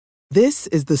This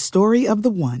is the story of the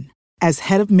one. As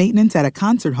head of maintenance at a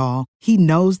concert hall, he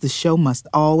knows the show must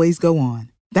always go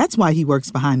on. That's why he works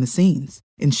behind the scenes,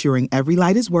 ensuring every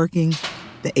light is working,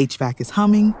 the HVAC is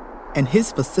humming, and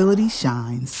his facility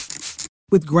shines.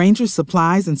 With Grainger's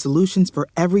supplies and solutions for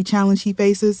every challenge he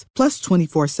faces, plus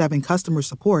 24/7 customer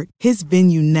support, his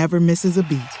venue never misses a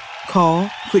beat. Call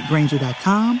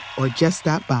quickgrainger.com or just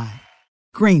stop by.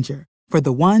 Grainger, for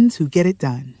the ones who get it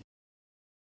done.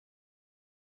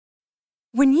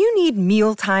 When you need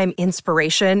mealtime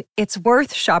inspiration, it's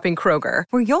worth shopping Kroger,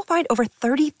 where you'll find over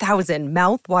 30,000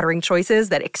 mouth-watering choices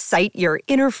that excite your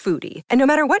inner foodie. And no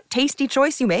matter what tasty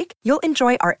choice you make, you'll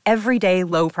enjoy our everyday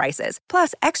low prices,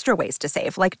 plus extra ways to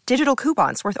save, like digital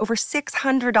coupons worth over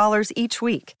 $600 each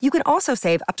week. You can also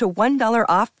save up to $1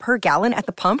 off per gallon at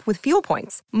the pump with fuel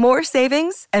points. More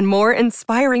savings and more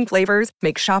inspiring flavors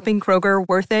make shopping Kroger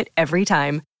worth it every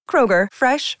time. Kroger,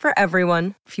 fresh for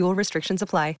everyone. Fuel restrictions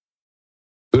apply.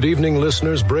 Good evening,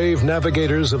 listeners, brave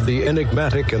navigators of the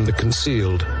enigmatic and the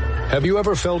concealed. Have you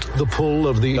ever felt the pull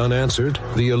of the unanswered,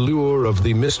 the allure of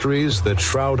the mysteries that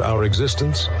shroud our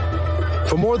existence?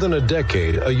 For more than a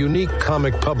decade, a unique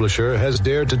comic publisher has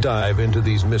dared to dive into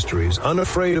these mysteries,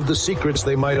 unafraid of the secrets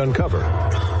they might uncover.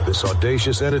 This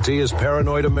audacious entity is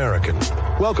Paranoid American.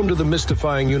 Welcome to the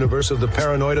mystifying universe of the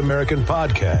Paranoid American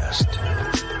podcast.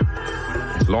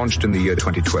 Launched in the year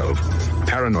 2012,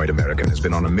 Paranoid American has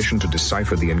been on a mission to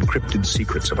decipher the encrypted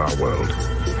secrets of our world.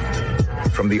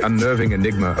 From the unnerving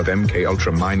enigma of MK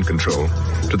Ultra mind control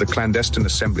to the clandestine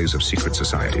assemblies of secret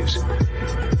societies.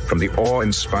 From the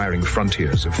awe-inspiring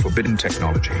frontiers of forbidden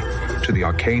technology to the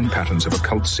arcane patterns of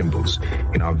occult symbols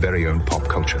in our very own pop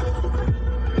culture.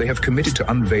 They have committed to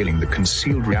unveiling the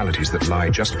concealed realities that lie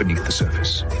just beneath the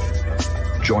surface.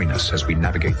 Join us as we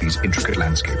navigate these intricate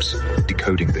landscapes,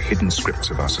 decoding the hidden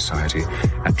scripts of our society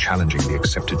and challenging the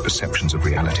accepted perceptions of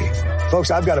reality.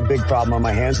 Folks, I've got a big problem on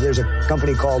my hands. There's a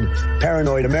company called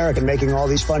Paranoid American making all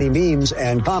these funny memes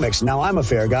and comics. Now, I'm a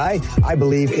fair guy. I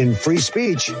believe in free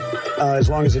speech as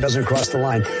long as it doesn't cross the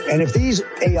line. And if these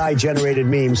AI-generated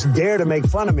memes dare to make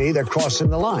fun of me, they're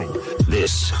crossing the line.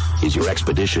 This is your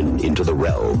expedition into the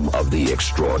realm of the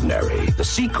extraordinary, the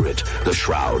secret, the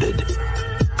shrouded.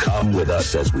 Come with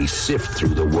us as we sift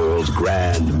through the world's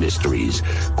grand mysteries,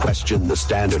 question the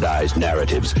standardized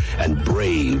narratives, and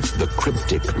brave the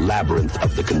cryptic labyrinth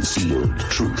of the concealed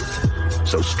truth.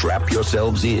 So strap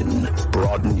yourselves in,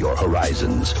 broaden your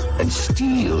horizons, and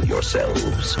steel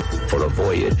yourselves for a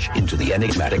voyage into the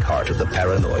enigmatic heart of the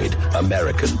Paranoid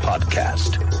American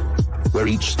podcast, where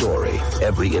each story,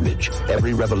 every image,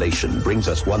 every revelation brings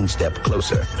us one step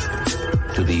closer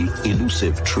to the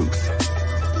elusive truth.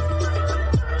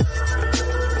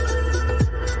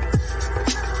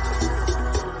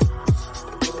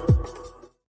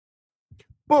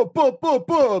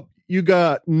 You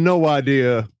got no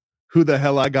idea who the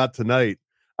hell I got tonight.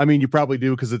 I mean, you probably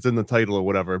do because it's in the title or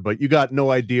whatever, but you got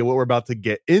no idea what we're about to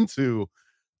get into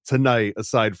tonight,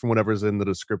 aside from whatever's in the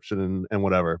description and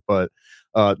whatever. But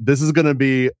this is going to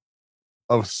be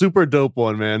a super dope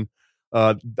one, man.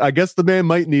 I guess the man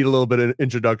might need a little bit of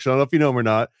introduction. I don't know if you know him or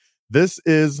not. This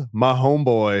is my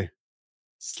homeboy,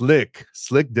 Slick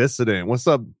Dissident. What's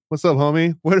up,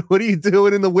 homie? What are you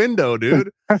doing in the window, dude?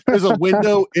 There's a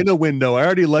window in a window. I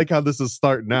already like how this is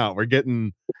starting out. We're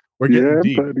getting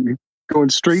deep. Buddy. Going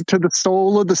straight to the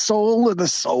soul of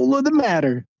the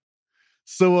matter.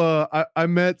 So I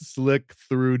met Slick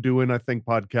through doing, I think,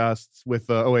 podcasts with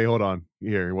oh wait, hold on.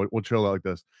 Here, we'll chill out like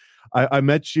this. I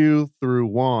met you through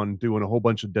Juan doing a whole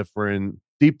bunch of different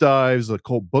deep dives, a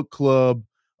cult book club,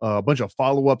 a bunch of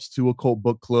follow-ups to a cult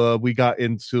book club. We got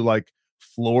into like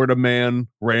Florida Man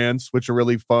rants, which are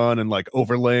really fun, and like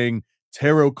overlaying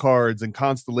tarot cards and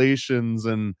constellations.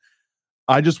 And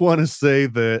I just want to say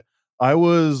that I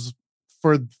was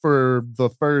for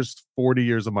the first 40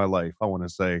 years of my life, I want to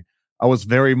say, I was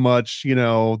very much,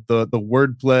 the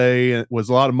wordplay was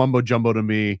a lot of mumbo jumbo to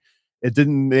me. It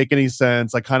didn't make any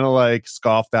sense. I kind of like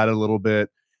scoffed at it a little bit.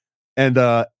 And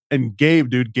Gabe,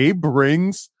 dude, Gabe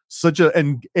brings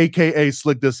and AKA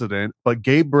Slick Dissident, but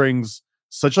Gabe brings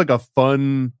such like a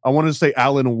fun, I want to say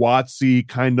Alan Wattsy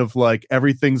kind of like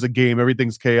everything's a game,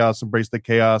 everything's chaos, embrace the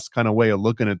chaos kind of way of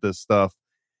looking at this stuff.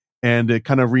 And it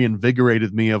kind of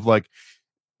reinvigorated me of like,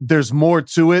 there's more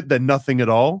to it than nothing at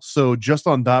all. So just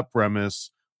on that premise,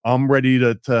 I'm ready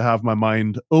to have my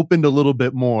mind opened a little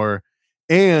bit more.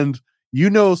 And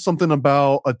something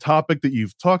about a topic that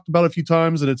you've talked about a few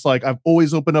times, and it's like I've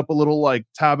always opened up a little like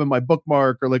tab in my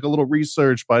bookmark or like a little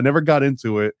research, but I never got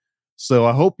into it. So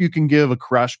I hope you can give a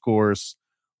crash course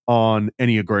on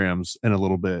Enneagrams in a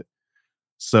little bit.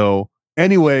 So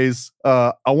Anyways,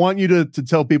 I want you to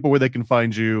tell people where they can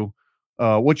find you,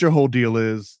 what your whole deal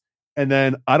is, and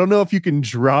then I don't know if you can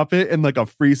drop it in like a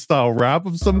freestyle rap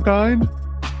of some kind.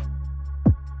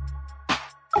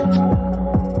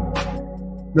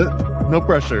 No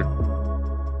pressure.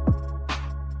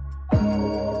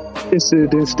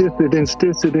 Dissidents, dissidents,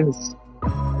 dissidents.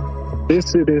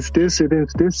 Dissidents,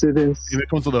 dissidents, dissidents. And it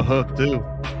comes with a hook too.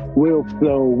 We'll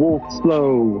flow, walk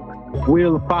slow.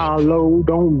 We'll follow,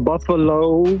 don't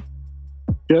buffalo.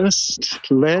 Just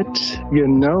let you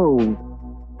know.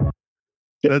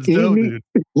 That's dope, dude.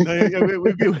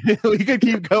 We could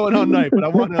keep going all night, but I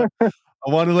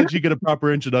want to let you get a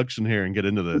proper introduction here and get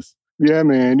into this. Yeah,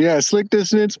 man. Yeah, Slick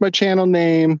Dissident's my channel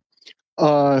name.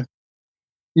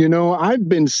 You know, I've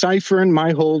been ciphering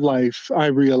my whole life, I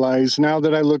realize, now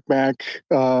that I look back.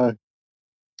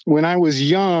 When I was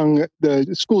young,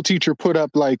 the school teacher put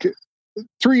up like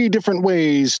 3 different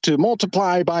ways to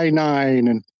multiply by 9.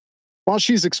 And while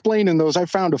she's explaining those, I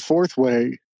found a 4th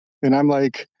way. And I'm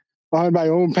like on my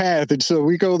own path. And so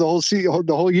we go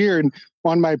the whole year. And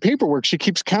on my paperwork, she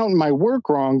keeps counting my work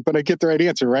wrong, but I get the right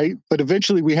answer, right? But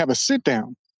eventually we have a sit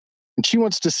down. And she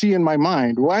wants to see in my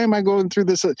mind, why am I going through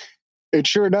this? And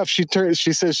sure enough, she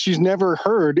says she's never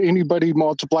heard anybody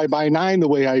multiply by 9 the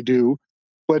way I do,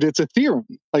 but it's a theorem.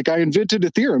 Like I invented a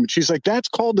theorem. She's like, that's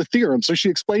called a theorem. So she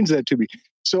explains that to me.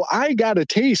 So I got a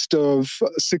taste of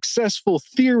successful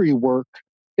theory work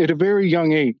at a very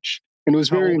young age. And it was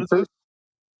very encouraging.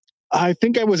 I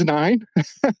think I was 9.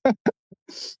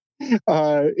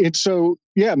 And so,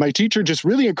 yeah, my teacher just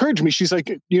really encouraged me. She's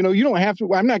like, you know, you don't have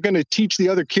to, I'm not going to teach the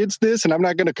other kids this, and I'm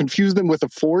not going to confuse them with a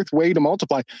 4th way to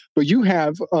multiply, but you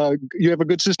have a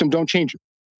good system. Don't change it.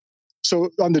 So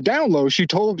on the down low, she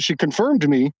confirmed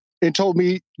me and told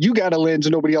me, you got a lens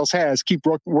nobody else has. Keep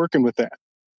working with that,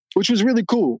 which was really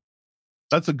cool.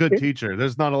 That's a good teacher.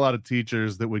 There's not a lot of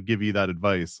teachers that would give you that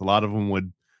advice. A lot of them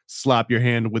would slap your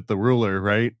hand with the ruler,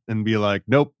 right? And be like,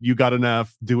 nope, you got an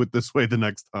F. Do it this way the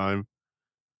next time.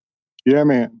 Yeah,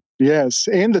 man. Yes.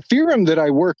 And the theorem that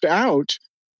I worked out,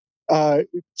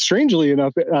 strangely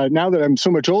enough, now that I'm so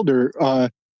much older, so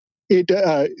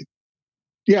I'm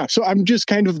just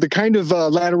kind of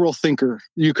lateral thinker,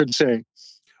 you could say.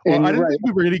 Well, and I didn't think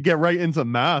we were going to get right into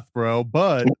math, bro,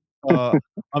 but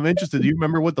I'm interested. Do you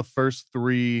remember what the first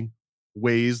 3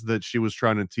 ways that she was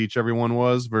trying to teach everyone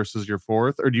was versus your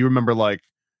 4th? Or do you remember like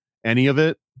any of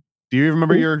it? Do you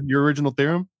remember your original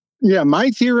theorem? Yeah, my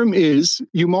theorem is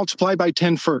you multiply by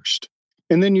 10 first,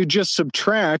 and then you just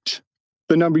subtract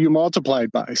the number you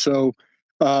multiplied by. So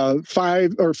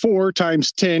 5 or 4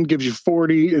 times 10 gives you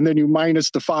 40, and then you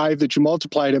minus the 5 that you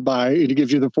multiplied it by, and it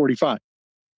gives you the 45.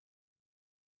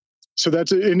 So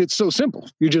that's it, and it's so simple.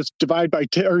 You just divide by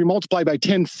 10, or you multiply by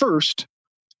 10 first,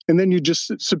 and then you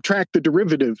just subtract the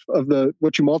derivative of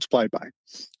what you multiplied by.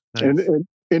 Nice.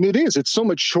 And it's so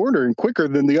much shorter and quicker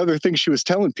than the other things she was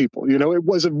telling people. You know, it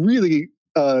was a really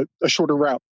a shorter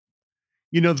route.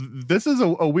 You know, this is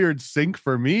a weird sync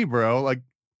for me, bro. Like,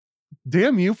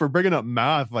 damn you for bringing up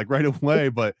math like right away.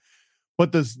 but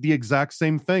the exact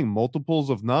same thing, multiples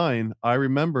of 9, I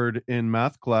remembered in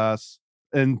math class,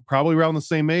 and probably around the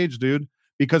same age, dude,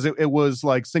 because it was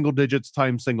like single digits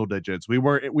times single digits. We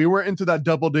weren't into that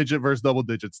double digit versus double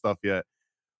digit stuff yet.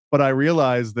 But I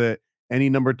realized that any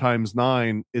number times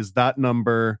 9 is that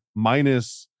number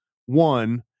minus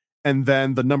 1, and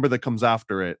then the number that comes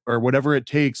after it, or whatever it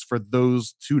takes for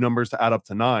those 2 numbers to add up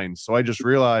to 9. So I just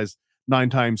realized 9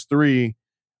 times 3,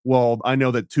 well, I know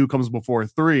that 2 comes before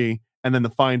 3, and then to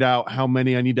find out how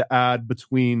many I need to add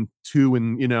between 2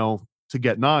 and, you know, to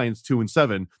get 9s, 2 and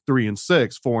 7, 3 and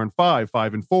 6, 4 and 5,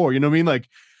 5 and 4. You know what I mean? Like,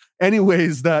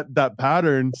 anyways, that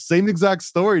pattern, same exact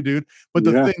story, dude. But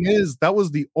the thing is, that was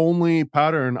the only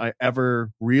pattern I ever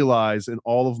realized in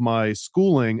all of my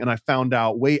schooling. And I found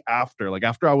out way after, like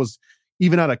after I was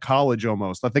even out of college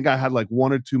almost. I think I had like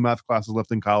 1 or 2 math classes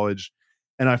left in college.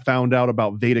 And I found out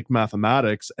about Vedic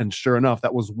mathematics. And sure enough,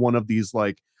 that was one of these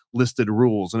like listed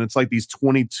rules. And it's like these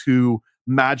 22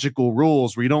 magical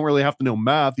rules where you don't really have to know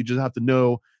math. You just have to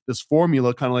know this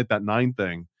formula, kind of like that 9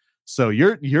 thing. So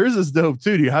yours is dope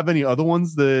too. Do you have any other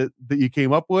ones that you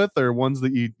came up with, or ones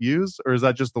that you use, or is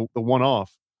that just the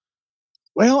one-off?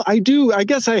 Well, I do. I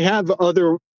guess I have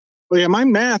other. Yeah, my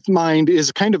math mind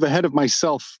is kind of ahead of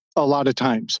myself a lot of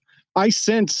times. I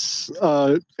sense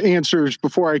answers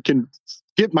before I can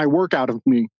get my work out of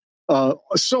me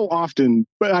so often,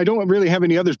 but I don't really have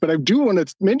any others. But I do want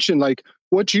to mention, like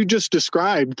what you just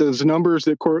described, those numbers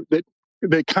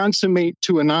that consummate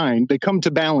to a 9, they come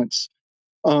to balance.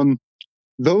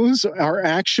 Those are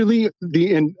actually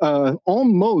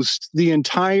almost the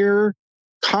entire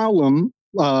column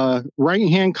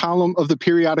right-hand column of the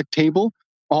periodic table,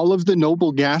 all of the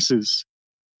noble gases,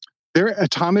 their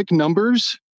atomic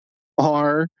numbers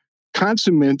are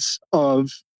consonants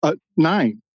of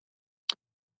 9.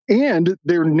 And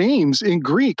their names in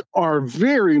Greek are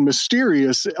very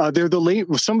mysterious. They're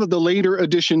some of the later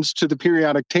additions to the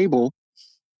periodic table.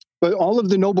 But all of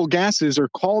the noble gases are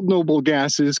called noble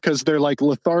gases because they're like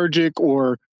lethargic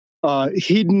or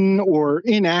hidden or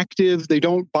inactive. They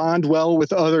don't bond well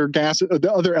with other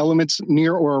the other elements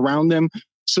near or around them.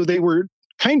 So they were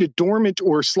kind of dormant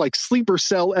or like sleeper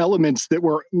cell elements that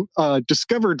were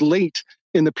discovered late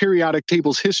in the periodic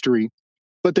table's history.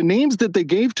 But the names that they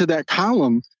gave to that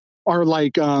column are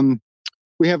like,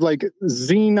 we have like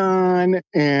xenon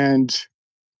and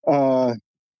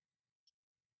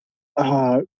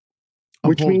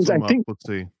which means I think, let's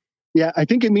see. Yeah, I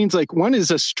think it means like one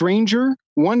is a stranger,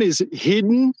 one is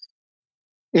hidden,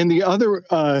 and the other,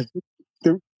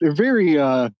 they're very,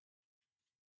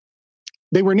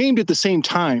 they were named at the same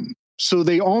time. So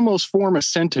they almost form a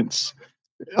sentence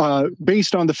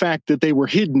based on the fact that they were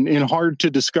hidden and hard to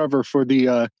discover for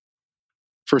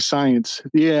science.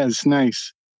 Yeah, it's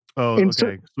nice. Oh, And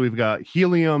okay. So we've got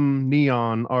helium,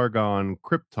 neon, argon,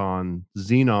 krypton,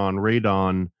 xenon,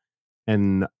 radon,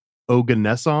 and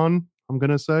oganesson, I'm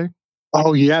going to say.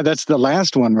 Oh, yeah, that's the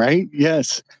last one, right?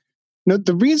 Yes. No,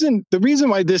 the reason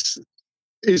why this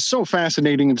is so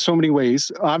fascinating in so many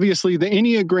ways, obviously the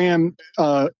Enneagram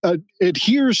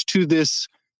adheres to this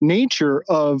nature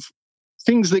of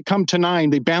things that come to 9,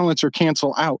 they balance or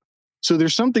cancel out. So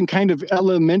there's something kind of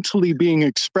elementally being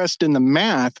expressed in the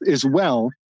math as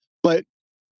well. But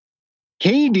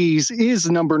Hades is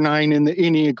number 9 in the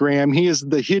Enneagram. He is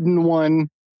the hidden one,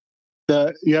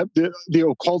 the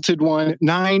occulted one.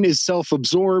 9 is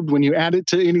self-absorbed. When you add it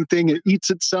to anything, it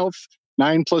eats itself.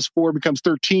 9 plus 4 becomes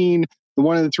 13. The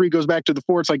 1 and the 3 goes back to the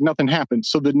 4. It's like nothing happened.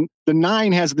 So the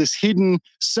 9 has this hidden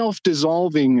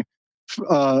self-dissolving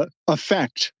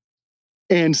effect.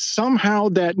 And somehow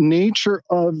that nature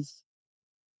of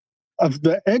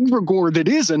the egregore that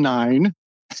is a 9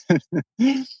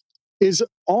 is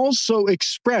also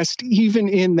expressed even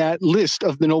in that list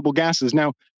of the noble gases.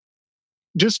 Now,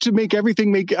 just to make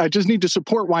everything I just need to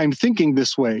support why I'm thinking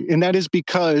this way. And that is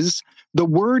because the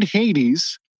word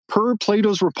Hades, per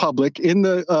Plato's Republic, in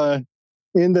the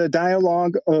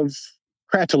dialogue of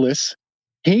Cratylus,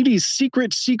 Hades'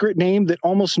 secret name that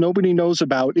almost nobody knows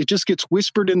about, it just gets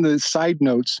whispered in the side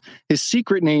notes. His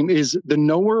secret name is the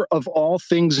knower of all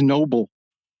things noble.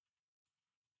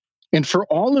 And for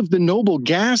all of the noble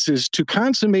gases to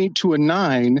consummate to a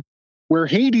 9, where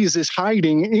Hades is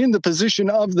hiding in the position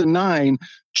of the 9,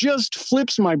 just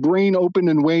flips my brain open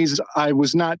in ways I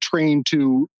was not trained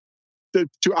to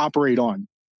operate on.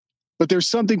 But there's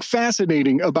something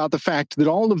fascinating about the fact that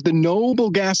all of the noble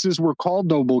gases were called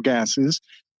noble gases.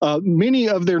 Many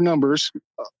of their numbers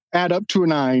add up to a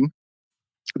 9.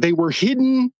 They were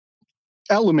hidden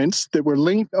elements that were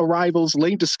late arrivals,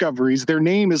 late discoveries. Their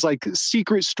name is like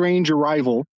secret, strange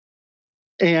arrival.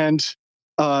 And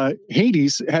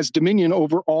Hades has dominion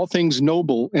over all things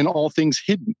noble and all things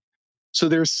hidden. So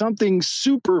there's something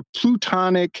super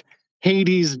plutonic,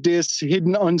 Hades,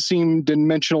 hidden, unseen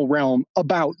dimensional realm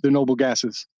about the noble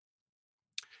gases.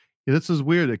 Yeah, this is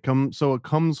weird. It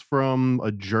comes from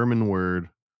a German word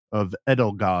of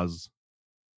Edelgas,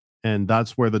 and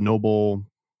that's where the noble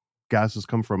gases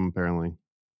come from. Apparently,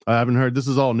 I haven't heard. This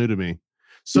is all new to me.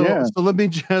 So let me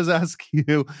just ask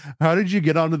you: how did you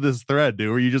get onto this thread, dude?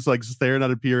 Were you just like staring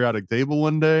at a periodic table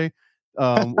one day?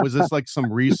 Was this like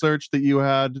some research that you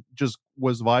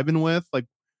was vibing with? Like,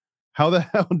 how the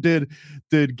hell did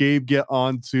Gabe get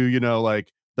onto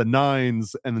like the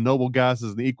 9s and the noble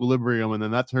gases and the equilibrium, and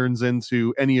then that turns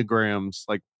into enneagrams?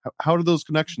 Like, how did those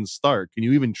connections start? Can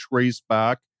you even trace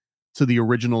back to the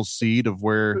original seed of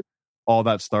where all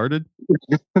that started?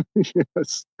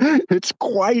 Yes, it's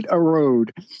quite a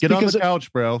road. Get on the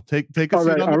couch, bro. Take a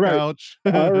seat on the couch.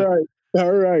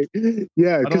 All right.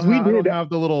 Yeah, because I don't have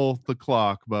the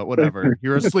clock, but whatever.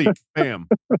 You're asleep. Bam.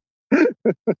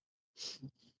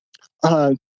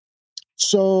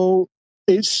 So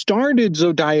it started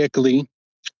zodiacally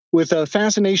with a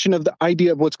fascination of the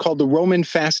idea of what's called the Roman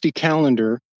Fasti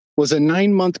calendar. Was a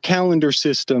 9-month calendar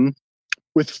system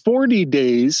with 40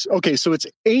 days. Okay, so it's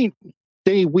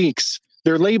 8-day weeks.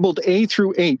 They're labeled A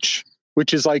through H,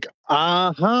 which is like,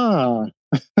 aha.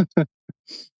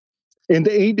 And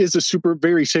the 8 is a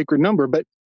very sacred number, but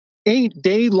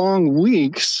 8-day-long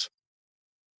weeks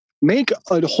make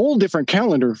a whole different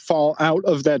calendar fall out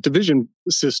of that division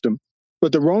system.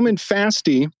 But the Roman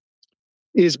Fasti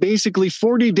is basically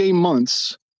 40-day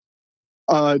months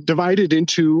divided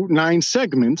into 9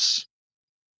 segments.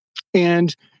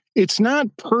 And it's not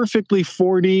perfectly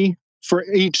 40 for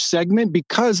each segment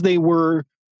because they were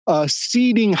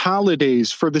seeding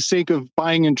holidays for the sake of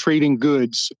buying and trading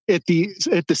goods at the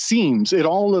seams, at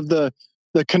all of the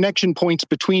connection points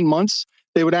between months.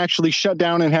 They would actually shut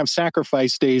down and have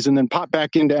sacrifice days and then pop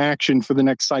back into action for the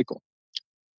next cycle.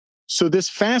 So this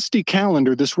fasty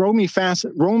calendar, this Roman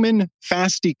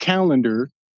fasty calendar,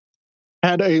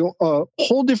 had a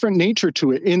whole different nature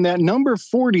to it. In that number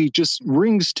 40 just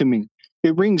rings to me.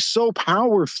 It rings so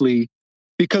powerfully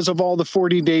because of all the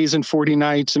 40 days and 40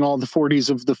 nights and all the 40s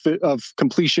of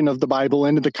completion of the Bible,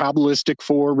 and the Kabbalistic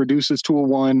 4 reduces to a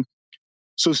 1.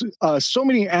 So, so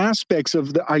many aspects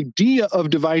of the idea of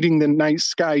dividing the night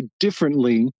sky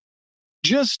differently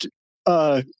just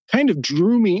kind of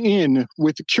drew me in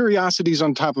with curiosities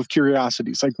on top of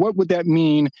curiosities. Like, what would that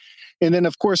mean? And then,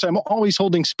 of course, I'm always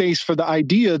holding space for the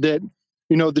idea that,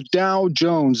 the Dow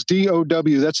Jones, DOW,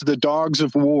 that's the dogs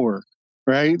of war,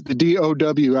 right? The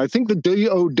DOW. I think the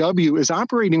DOW is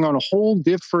operating on a whole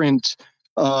different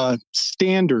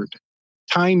standard,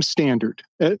 time standard,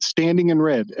 standing in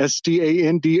red,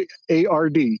 STANDARD.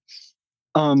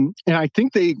 And I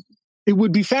think it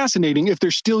would be fascinating if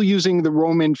they're still using the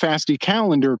Roman fasty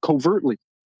calendar covertly.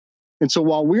 And so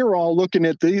while we're all looking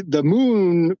at the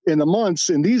moon and the months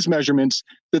in these measurements,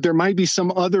 that there might be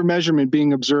some other measurement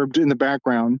being observed in the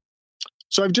background.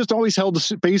 So I've just always held a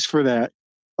space for that.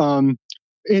 And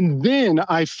then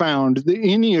I found the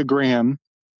Enneagram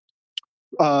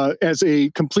as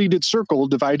a completed circle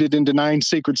divided into 9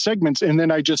 sacred segments. And then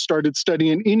I just started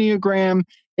studying Enneagram,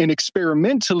 and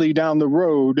experimentally down the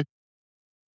road,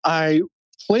 I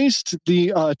placed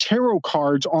the tarot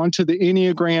cards onto the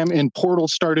Enneagram, and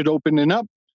portals started opening up.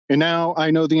 And now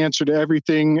I know the answer to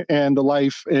everything and the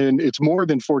life, and it's more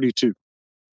than 42.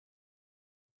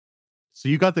 So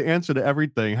you got the answer to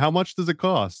everything. How much does it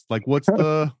cost? Like, what's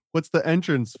the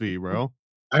entrance fee, bro?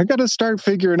 I got to start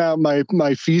figuring out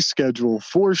my fee schedule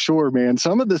for sure, man.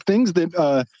 Some of the things that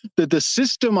the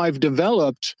system I've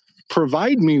developed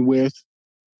provide me with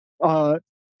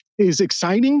is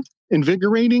exciting,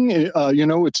 invigorating.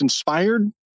 It's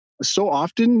inspired so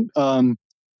often,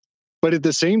 but at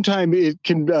the same time, it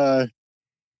can.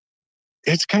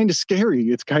 It's kind of scary.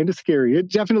 It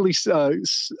definitely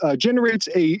generates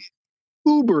a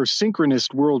uber synchronous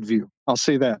worldview. I'll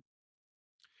say that.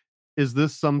 Is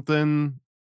this something,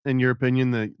 in your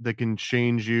opinion, that can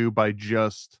change you by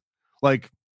just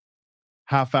like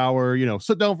half hour?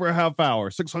 Sit down for a half hour,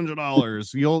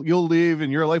 $600. You'll leave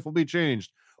and your life will be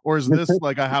changed. Or is this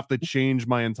like I have to change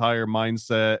my entire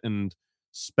mindset and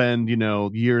spend,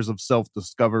 years of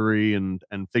self-discovery and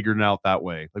figuring it out that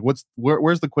way? Like,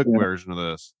 where's the quick version of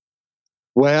this?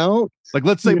 Well, like,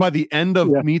 let's say by the end of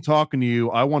me talking to you,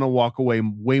 I want to walk away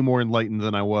way more enlightened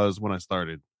than I was when I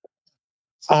started.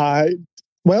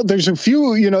 Well, there's a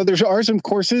few, there are some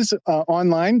courses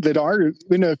online that are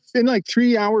in like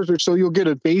 3 hours or so, you'll get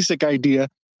a basic idea.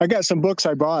 I got some books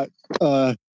I bought.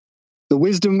 The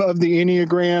Wisdom of the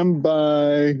Enneagram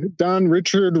by Don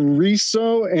Richard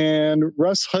Riso and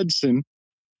Russ Hudson.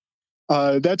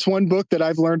 That's one book that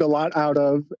I've learned a lot out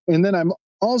of. And then I'm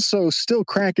also still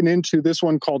cracking into this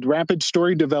one called Rapid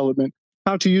Story Development,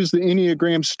 How to Use the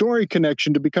Enneagram Story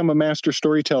Connection to Become a Master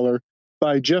Storyteller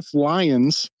by Jeff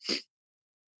Lyons.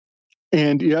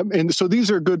 And so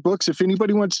these are good books if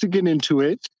anybody wants to get into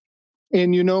it.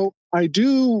 And, I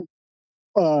do,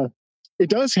 it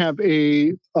does have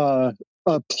a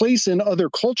place in other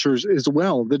cultures as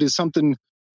well. That is something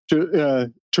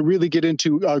to really get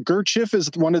into. Gert Schiff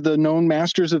is one of the known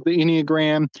masters of the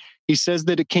Enneagram. He says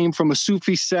that it came from a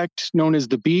Sufi sect known as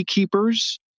the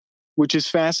Beekeepers, which is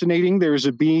fascinating. There's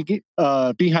a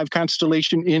beehive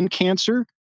constellation in Cancer.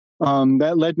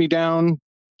 That led me down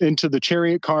into the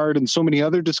Chariot card and so many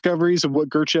other discoveries of what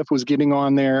Gert Schiff was getting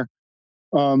on there.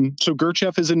 So Gert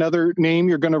Schiff is another name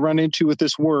you're going to run into with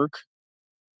this work.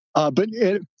 But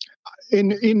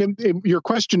in your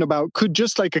question about could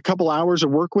just like a couple hours of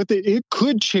work with it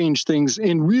could change things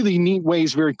in really neat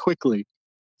ways very quickly.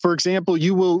 For example,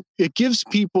 it gives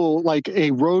people like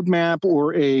a roadmap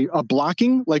or a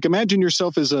blocking. Like, imagine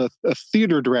yourself as a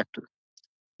theater director.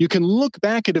 You can look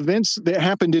back at events that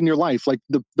happened in your life, like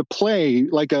the play,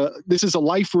 like this is a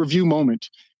life review moment.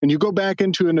 And you go back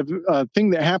into a thing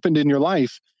that happened in your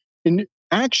life. And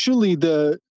actually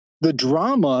the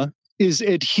drama is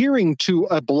adhering to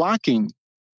a blocking,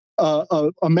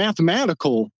 a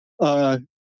mathematical,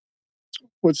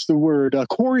 what's the word? A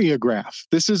choreograph.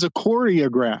 This is a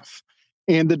choreograph.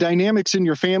 And the dynamics in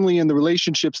your family and the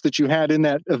relationships that you had in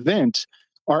that event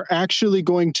are actually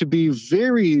going to be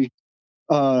very,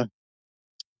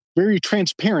 very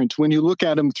transparent when you look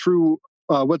at them through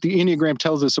what the Enneagram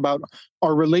tells us about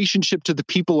our relationship to the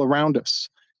people around us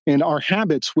and our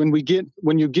habits. When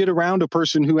you get around a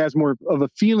person who has more of a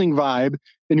feeling vibe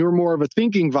and you're more of a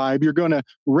thinking vibe, you're going to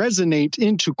resonate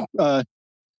into, I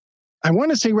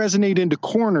want to say resonate into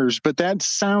corners, but that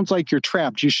sounds like you're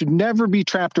trapped. You should never be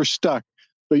trapped or stuck,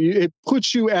 but it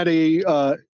puts you at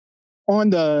on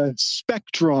the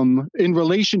spectrum in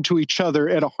relation to each other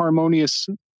at a harmonious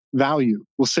value.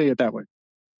 We'll say it that way.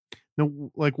 Now,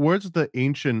 like, where's the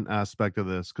ancient aspect of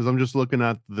this? Because I'm just looking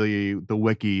at the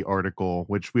wiki article,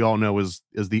 which we all know is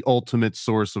the ultimate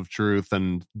source of truth,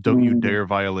 and don't you dare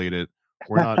violate it.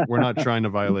 We're not trying to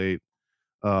violate,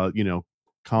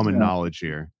 common knowledge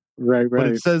here. Right. But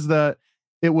it says that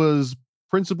it was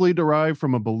principally derived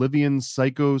from a Bolivian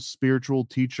psycho-spiritual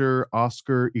teacher,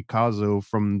 Oscar Icazo,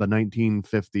 from the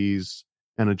 1950s,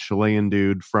 and a Chilean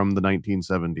dude from the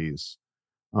 1970s.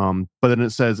 But then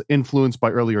it says influenced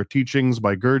by earlier teachings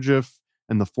by Gurdjieff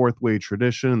and the Fourth Way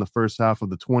tradition in the first half of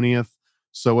the 20th.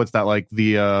 So what's that, like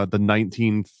the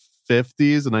 1950s,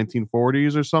 the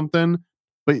 1940s or something?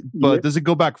 But does it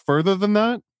go back further than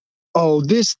that? Oh,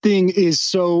 this thing is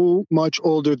so much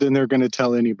older than they're going to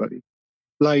tell anybody.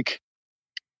 Like,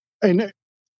 and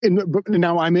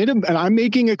now I'm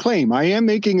making a claim. I am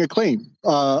making a claim,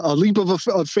 a leap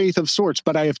of faith of sorts.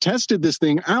 But I have tested this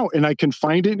thing out, and I can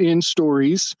find it in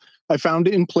stories. I found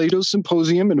it in Plato's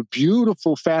Symposium in a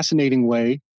beautiful, fascinating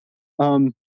way.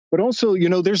 But also,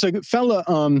 there's a fella.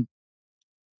 Let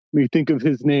me think of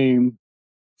his name,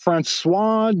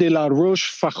 Francois de la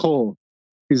Rochefoucauld.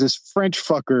 He's this French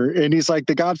fucker, and he's like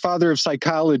the godfather of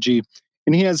psychology.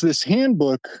 And he has this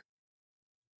handbook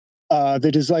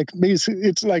that is like,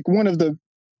 it's like one of the,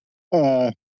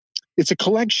 it's a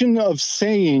collection of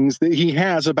sayings that he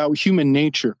has about human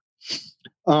nature.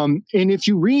 And if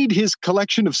you read his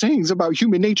collection of sayings about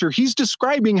human nature, he's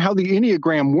describing how the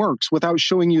Enneagram works without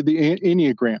showing you the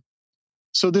Enneagram.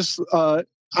 So this,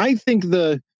 I think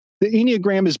the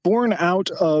Enneagram is born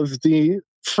out of the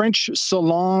French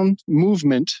salon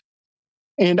movement.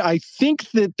 And I think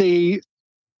it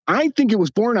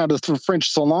was born out of the French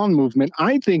salon movement.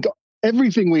 I think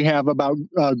everything we have about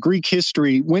Greek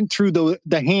history went through the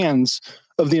hands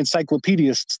of the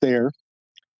encyclopedists there.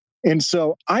 And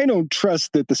so I don't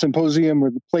trust that the Symposium or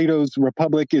the Plato's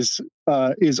Republic is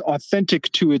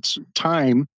authentic to its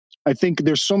time. I think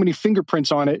there's so many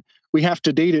fingerprints on it. We have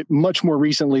to date it much more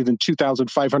recently than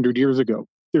 2,500 years ago.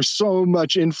 There's so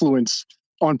much influence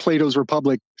on Plato's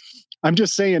Republic. I'm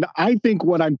just saying, I think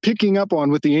what I'm picking up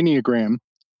on with the Enneagram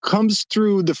comes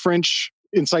through the French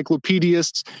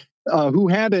encyclopedists who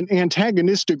had an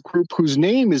antagonistic group whose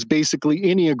name is basically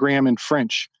Enneagram in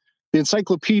French. The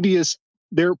encyclopedists,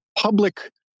 their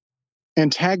public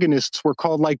antagonists were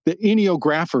called like the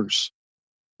Enneographers,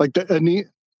 like the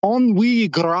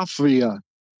Ennui-graphia.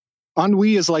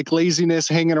 Ennui is like laziness,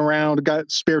 hanging around,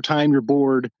 got spare time, you're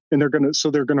bored, and they're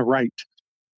gonna write.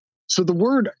 So the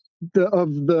word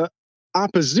of the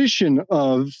opposition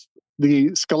of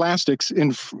the scholastics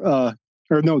the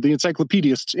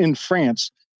encyclopedists in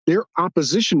France, their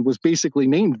opposition was basically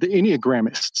named the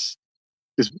Enneagramists,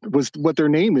 was what their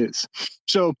name is.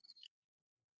 So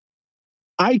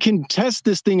I can test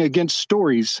this thing against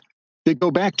stories that go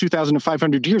back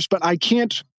 2,500 years, but I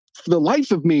can't, for the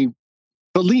life of me,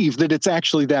 believe that it's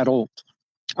actually that old.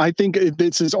 I think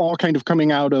this is all kind of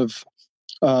coming out of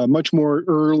much more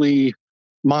early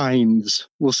minds.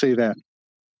 We'll say that.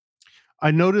 I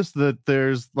noticed that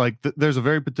there's a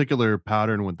very particular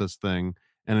pattern with this thing,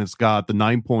 and it's got the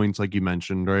 9 points, like you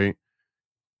mentioned, right?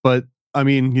 But I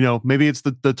mean, maybe it's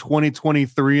the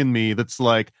 2023 in me that's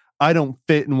like, I don't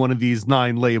fit in one of these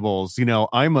 9 labels.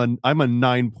 I'm a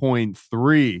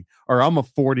 9.3 or I'm a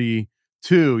 42.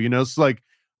 It's like,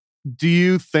 do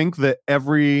you think that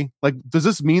does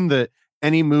this mean that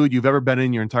any mood you've ever been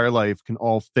in your entire life can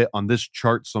all fit on this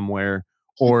chart somewhere,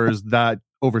 or is that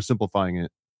oversimplifying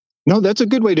it? No, that's a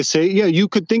good way to say it. Yeah, you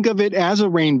could think of it as a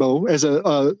rainbow, as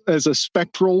a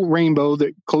spectral rainbow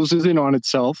that closes in on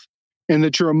itself, and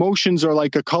that your emotions are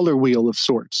like a color wheel of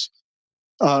sorts.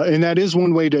 And that is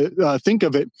one way to think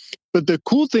of it. But the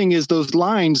cool thing is those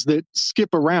lines that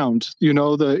skip around,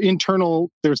 the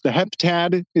internal, there's the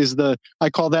heptad, I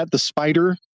call that the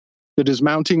spider that is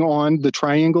mounting on the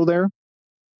triangle there.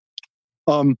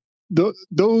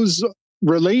 Those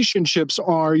relationships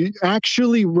are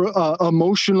actually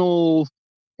emotional,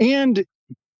 and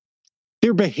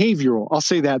they're behavioral. I'll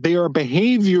say that. They are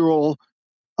behavioral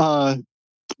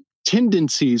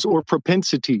tendencies or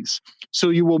propensities. So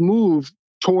you will move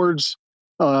towards,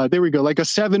 there we go, like a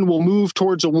 7 will move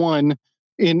towards a 1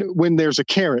 when there's a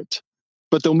carrot,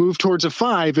 but they'll move towards a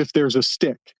 5 if there's a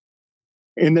stick.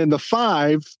 And then the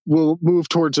 5 will move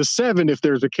towards a 7 if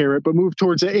there's a carrot, but move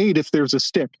towards a 8 if there's a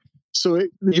stick. So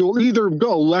you'll either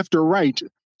go left or right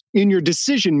in your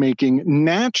decision making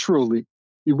naturally.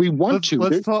 We want to.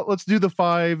 Let's do the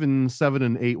 5 and 7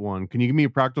 and 8 one. Can you give me a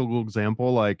practical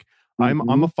example? Like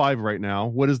I'm a 5 right now.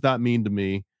 What does that mean to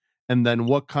me? And then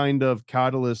what kind of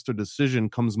catalyst or decision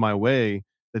comes my way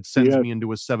that sends me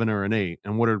into a 7 or an 8?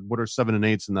 And what are 7 and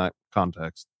 8s in that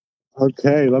context?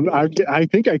 Okay, I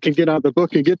think I can get out the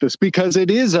book and get this because it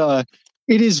is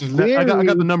very. I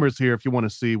got the numbers here if you want to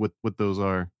see what those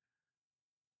are.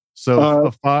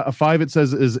 So a 5 it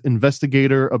says is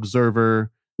investigator,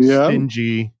 observer,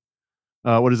 stingy.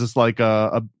 What is this like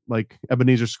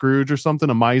Ebenezer Scrooge or something?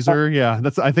 A miser? Yeah,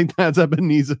 I think that's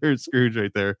Ebenezer Scrooge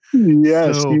right there.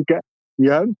 Yes, so, you got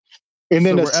And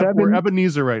then a 7. We're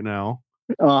Ebenezer right now.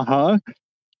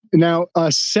 Now a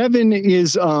 7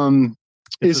 is an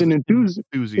enthusiast.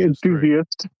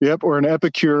 Yep, or an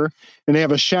epicure, and they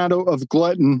have a shadow of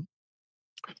glutton.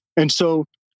 And so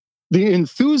the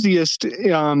enthusiast,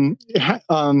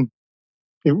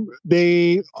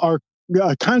 they are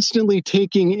constantly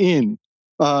taking in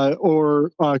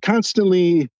or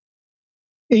constantly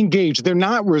engaged. They're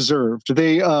not reserved.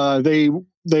 They are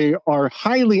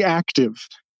highly active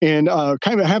and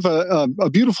kind of have a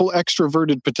beautiful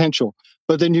extroverted potential.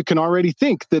 But then you can already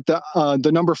think that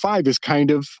the number 5 is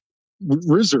kind of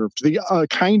reserved, the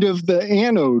kind of the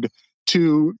anode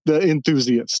to the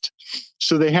enthusiast.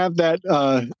 So they have that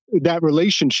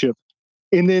relationship.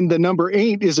 And then the number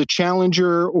 8 is a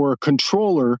challenger or a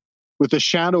controller with a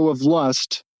shadow of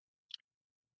lust.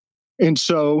 And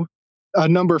so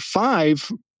number 5,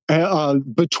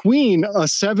 between a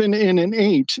 7 and an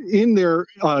 8, in their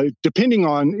depending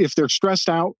on if they're stressed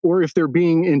out or if they're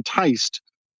being enticed,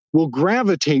 will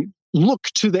look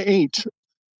to the 8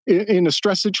 in a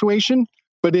stress situation,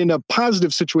 but in a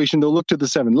positive situation, they'll look to the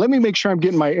 7. Let me make sure I'm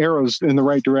getting my arrows in the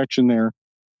right direction there.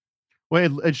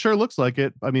 Well, it sure looks like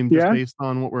it. I mean, just based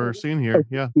on what we're seeing here.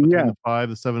 Yeah. The 5,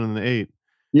 the 7, and the 8.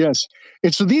 Yes.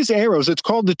 And so these arrows, it's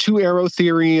called the 2-arrow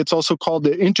theory. It's also called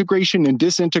the integration and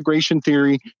disintegration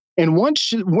theory. And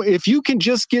if you can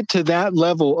just get to that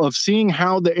level of seeing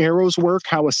how the arrows work,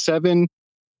 how a 7,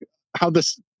 how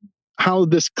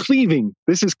this cleaving,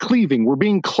 this is cleaving. We're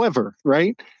being clever,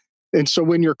 right? And so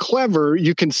when you're clever,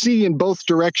 you can see in both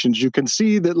directions. You can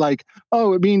see that like,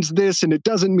 oh, it means this and it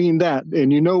doesn't mean that.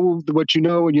 And you know what you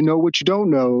know, and you know what you don't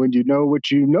know, and you know what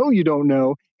you know you don't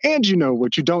know, and you know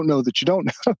what you don't know that you don't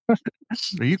know.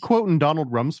 Are you quoting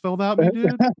Donald Rumsfeld at me,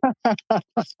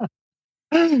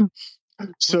 dude?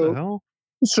 So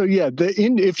yeah,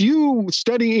 if you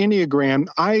study Enneagram,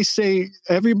 I say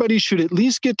everybody should at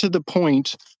least get to the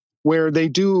point where they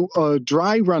do a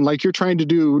dry run like you're trying to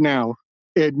do now.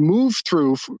 And move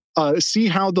through, see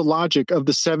how the logic of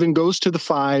the 7 goes to the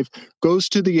 5, goes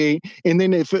to the 8, and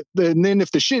then if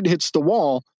the shit hits the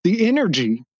wall, the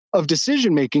energy of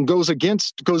decision making goes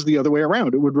the other way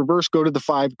around. It would reverse, go to the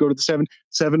 5, go to the 7,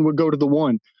 7 would go to the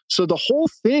 1. So the whole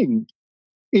thing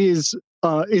is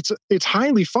it's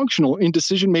highly functional in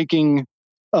decision making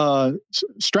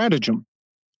stratagem.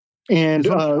 And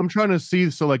I'm trying to see.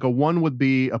 So like a 1 would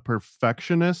be a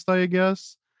perfectionist, I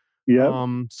guess. Yeah.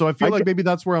 So I feel like maybe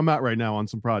that's where I'm at right now on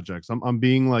some projects. I'm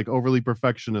being like overly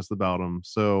perfectionist about them.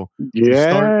 So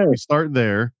we start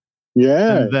there.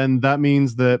 Yeah. And then that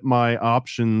means that my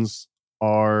options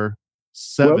are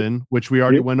 7, which we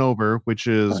already went over, which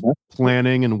is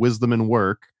planning and wisdom and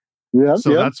work. Yeah.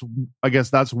 So I guess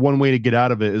that's one way to get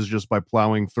out of it is just by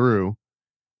plowing through.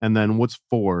 And then what's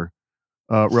 4?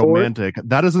 Romantic.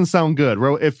 That doesn't sound good.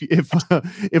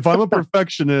 If I'm a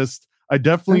perfectionist, I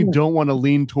definitely don't want to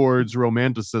lean towards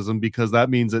romanticism because that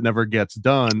means it never gets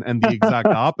done. And the exact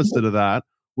opposite of that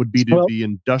would be to be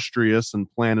industrious and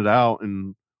plan it out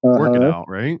and work it out,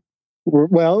 right?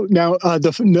 Well, now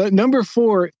the number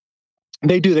 4,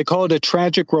 they call it a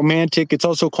tragic romantic. It's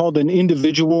also called an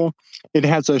individual. It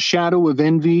has a shadow of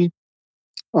envy.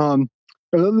 Let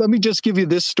me just give you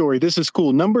this story. This is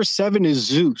cool. Number 7 is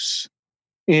Zeus.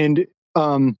 And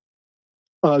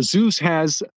Zeus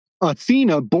has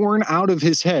Athena born out of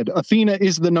his head. Athena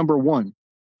is the number 1.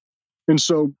 And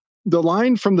so the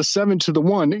line from the 7 to the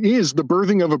 1 is the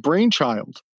birthing of a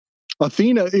brainchild.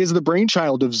 Athena is the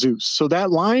brainchild of Zeus. So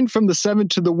that line from the 7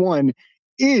 to the 1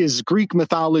 is Greek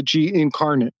mythology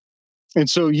incarnate. And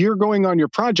so you're going on your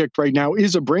project right now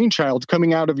is a brainchild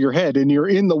coming out of your head, and you're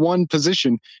in the 1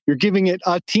 position. You're giving it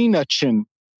Athena-chin.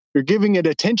 You're giving it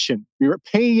attention. You're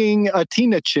paying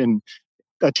Athena-chin.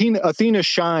 Athena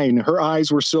shine. Her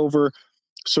eyes were silver,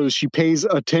 so she pays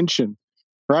attention.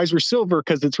 Her eyes were silver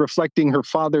because it's reflecting her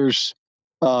father's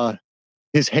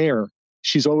his hair.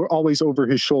 she's always over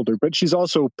his shoulder, but she's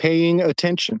also paying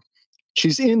attention.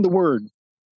 She's in the word.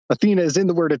 Athena is in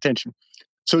the word attention.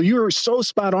 So you're so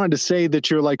spot on to say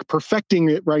that you're like perfecting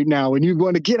it right now and you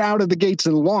want to get out of the gates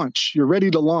and launch. You're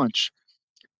ready to launch.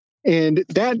 And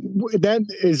that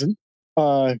is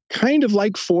kind of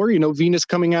like 4, Venus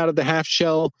coming out of the half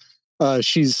shell.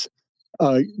 She's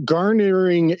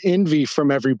garnering envy from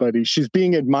everybody. She's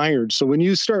being admired. So when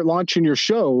you start launching your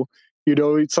show,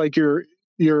 it's like you're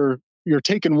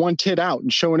taking one tit out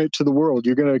and showing it to the world.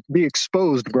 You're going to be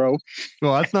exposed, bro.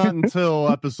 Well, that's not until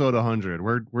episode 100.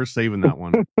 We're saving that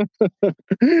one.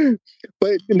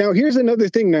 But now here's another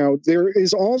thing. Now there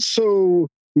is also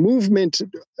movement,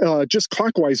 just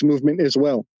clockwise movement as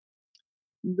well.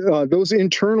 Those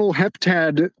internal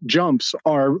heptad jumps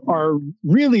are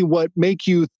really what make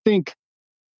you think.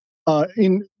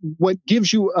 In what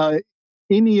gives you a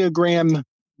Enneagram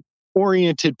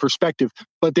oriented perspective,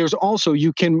 but there's also,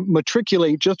 you can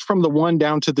matriculate just from the 1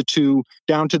 down to the 2,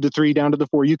 down to the 3, down to the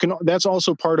 4. That's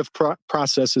also part of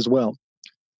process as well.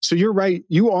 So you're right.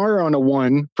 You are on a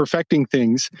 1 perfecting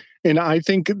things. And I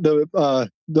think the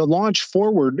launch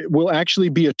forward will actually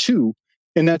be a 2.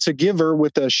 And that's a giver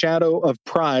with a shadow of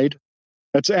pride.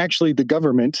 That's actually the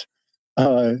government,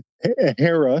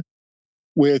 Hera,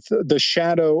 with the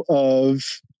shadow of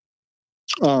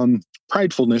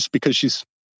pridefulness, because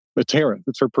it's Hera.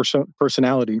 It's her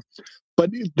personality.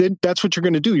 But that's what you're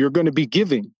going to do. You're going to be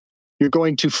giving. You're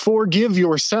going to forgive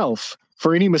yourself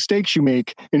for any mistakes you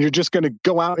make, and you're just going to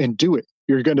go out and do it.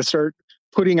 You're going to start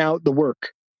putting out the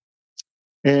work.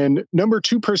 And number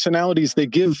 2 personalities, they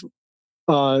give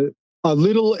a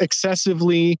little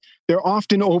excessively. They're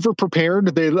often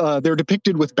over-prepared. They're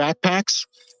depicted with backpacks,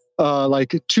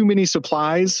 like too many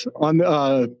supplies on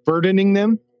burdening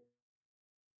them.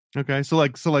 Okay, so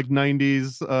like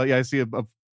 90s. Yeah, I see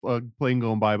a plane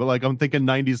going by, but like I'm thinking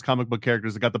 90s comic book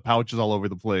characters that got the pouches all over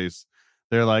the place.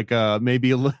 They're like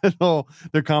maybe a little.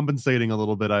 They're compensating a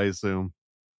little bit, I assume.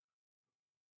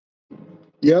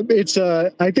 Yep, it's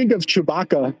I think of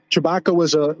Chewbacca. Chewbacca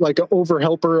was like an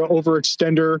overhelper,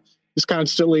 overextender. He's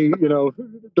constantly,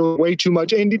 doing way too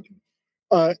much, and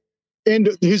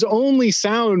his only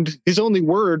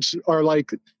words are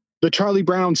like the Charlie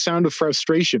Brown sound of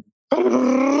frustration.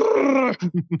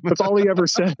 That's all he ever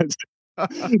says.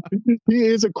 He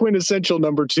is a quintessential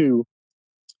number 2.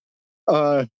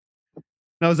 Now,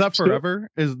 is that forever?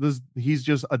 He's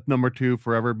just a number 2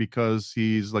 forever because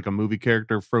he's like a movie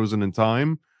character frozen in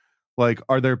time? Like,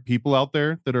 are there people out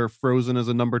there that are frozen as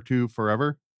a number 2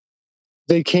 forever?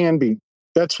 They can be.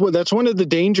 That's one of the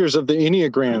dangers of the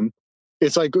Enneagram.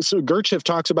 It's like, so Gurdjieff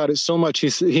talks about it so much.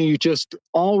 He just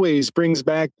always brings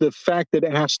back the fact that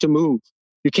it has to move.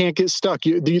 You can't get stuck.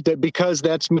 Because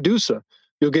that's Medusa.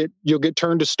 You'll get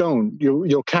turned to stone.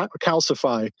 You'll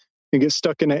calcify and get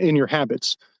stuck in your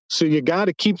habits. So you got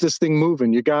to keep this thing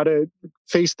moving. You got to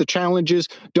face the challenges.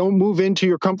 Don't move into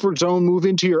your comfort zone. Move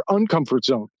into your uncomfort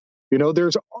zone.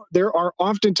 There are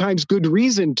oftentimes good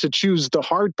reason to choose the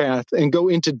hard path and go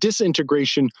into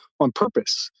disintegration on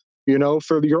purpose,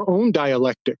 for your own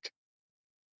dialectic.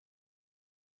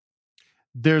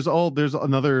 There's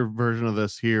another version of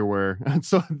this here where,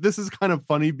 so this is kind of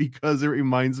funny because it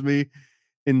reminds me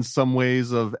in some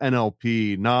ways of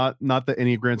NLP, not that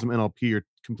Enneagrams and NLP are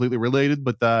completely related,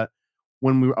 but that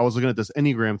when I was looking at this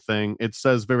Enneagram thing, it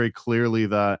says very clearly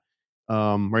that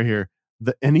right here,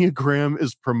 the Enneagram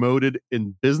is promoted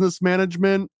in business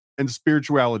management and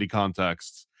spirituality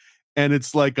contexts. And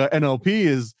it's like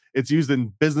NLP it's used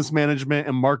in business management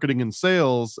and marketing and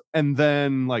sales, and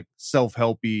then like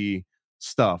self-helpy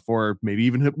stuff, or maybe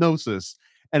even hypnosis.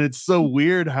 And it's so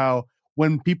weird how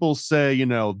when people say,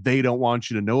 they don't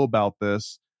want you to know about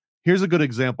this, here's a good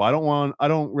example. I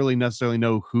don't really necessarily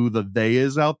know who the they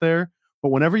is out there, but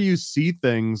whenever you see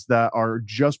things that are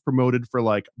just promoted for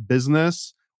like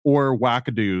business or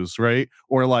wackadoos, right?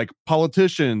 Or like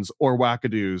politicians or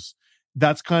wackadoos,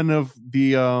 that's kind of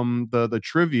the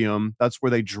trivium. That's where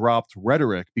they dropped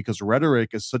rhetoric, because rhetoric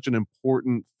is such an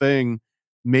important thing.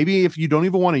 Maybe if you don't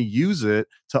even want to use it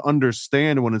to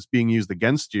understand when it's being used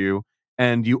against you,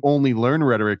 and you only learn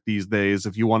rhetoric these days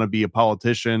if you want to be a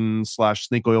politician /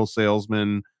 snake oil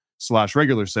salesman /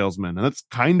 regular salesman. And that's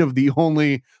kind of the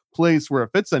only place where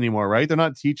it fits anymore, right? They're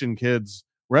not teaching kids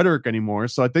rhetoric anymore.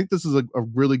 So I think this is a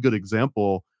really good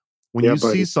example when you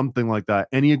see something like that.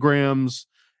 Enneagrams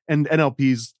and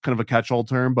NLP's kind of a catch-all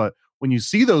term, but when you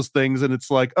see those things and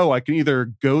it's like, oh, I can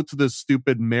either go to this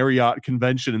stupid Marriott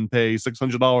convention and pay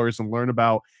 $600 and learn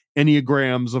about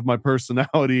Enneagrams of my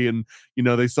personality, and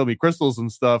they sell me crystals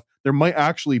and stuff, there might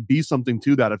actually be something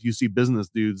to that if you see business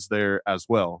dudes there as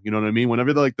well. You know what I mean?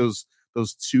 Whenever they're like those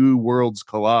those two worlds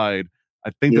collide,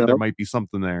 I think that Yep. there might be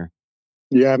something there.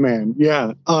 Yeah, man.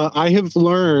 Yeah. I have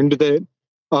learned that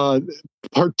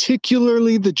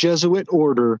particularly the Jesuit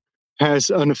order has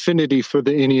an affinity for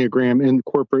the Enneagram in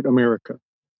corporate America.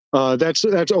 That's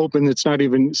open. It's not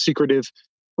even secretive.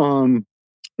 And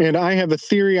I have a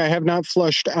theory I have not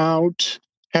flushed out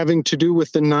having to do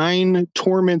with the 9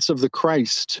 torments of the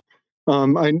Christ.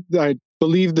 I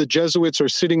believe the Jesuits are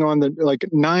sitting on the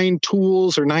 9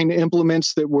 tools or 9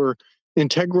 implements that were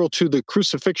integral to the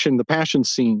crucifixion, the passion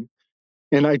scene.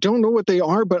 And I don't know what they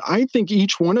are, but I think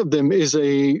each one of them is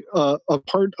a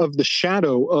part of the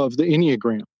shadow of the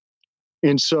Enneagram.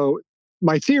 And so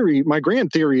my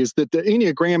grand theory is that the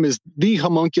Enneagram is the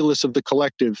homunculus of the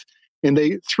collective. And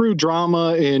they, through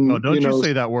drama and... Oh, don't you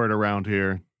say that word around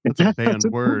here. That's a banned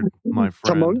word, my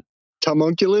friend.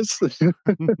 Homunculus?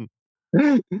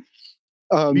 You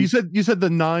said the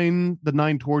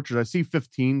nine tortures. I see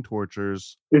 15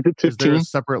 tortures. Is it 15? Is there a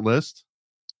separate list?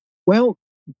 Well,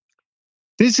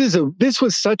 this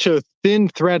was such a thin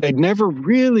thread. I'd never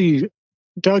really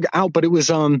dug out, but it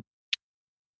was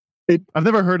I've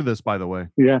never heard of this, by the way.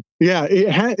 Yeah.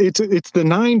 It's the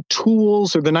 9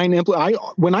 tools or the 9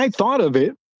 when I thought of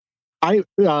it, I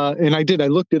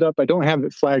looked it up. I don't have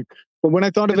it flagged, but when I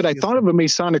thought of it, I thought of a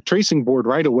Masonic tracing board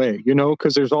right away.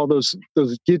 Because there's all those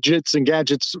gadgets and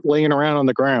gadgets laying around on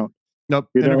the ground. Nope.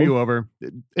 Interview over.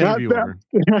 Interview over.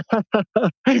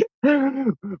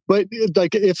 But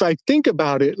if I think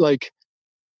about it,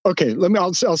 okay,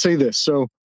 I'll say this. So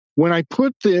when I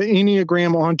put the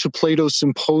Enneagram onto Plato's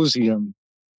Symposium,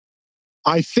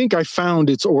 I think I found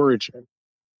its origin.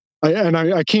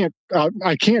 I can't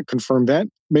confirm that.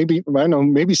 Maybe, I don't know,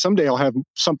 maybe someday I'll have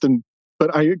something,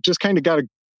 but I just kind of got to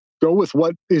go with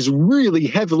what is really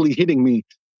heavily hitting me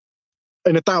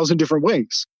in 1,000 different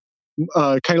ways.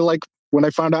 Kind of like when I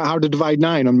found out how to divide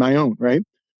 9 on my own, right?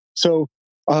 So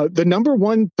the number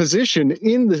 1 position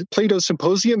in the Plato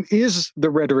Symposium is the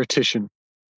rhetorician.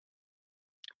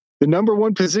 The number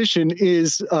 1 position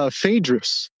is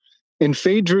Phaedrus. And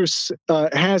Phaedrus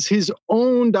has his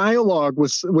own dialogue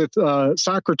with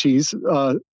Socrates,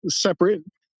 separate,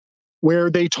 where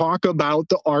they talk about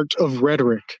the art of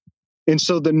rhetoric. And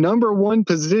so the number 1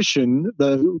 position,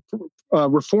 the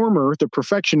reformer, the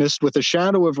perfectionist with a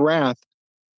shadow of wrath,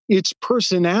 its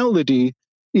personality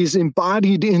is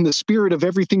embodied in the spirit of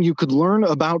everything you could learn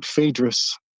about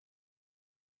Phaedrus.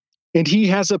 And he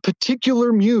has a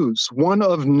particular muse, one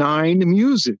of 9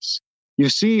 muses. You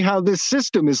see how this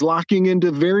system is locking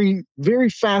into very, very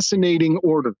fascinating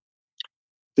order.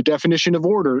 The definition of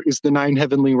order is the 9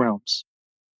 heavenly realms.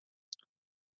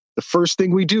 The first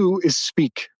thing we do is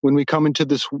speak when we come into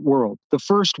this world. The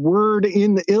first word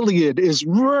in the Iliad is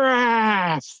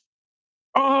wrath.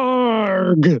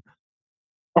 Arg.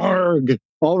 Arg.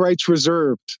 All rights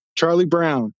reserved. Charlie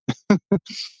Brown.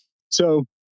 So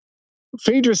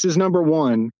Phaedrus is number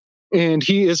 1, and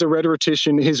he is a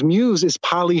rhetorician. His muse is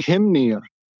Polyhymnia.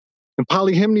 And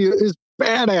Polyhymnia is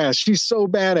badass. She's so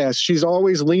badass. She's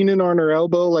always leaning on her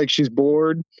elbow like she's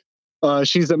bored.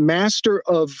 She's a master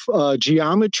of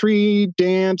geometry,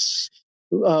 dance,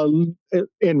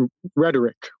 and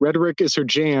rhetoric. Rhetoric is her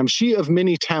jam. She of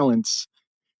many talents.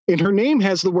 And her name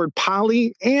has the word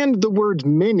poly and the word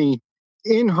many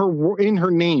in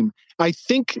her name. I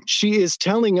think she is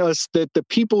telling us that the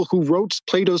people who wrote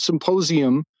Plato's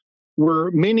Symposium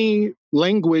were many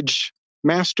language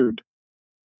mastered.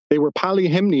 They were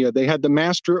polyhymnia. They had the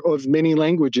master of many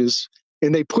languages,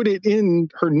 and they put it in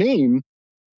her name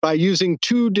by using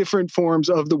 2 different forms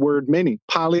of the word many,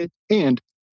 poly and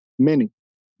many.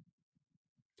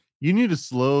 You need to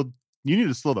slow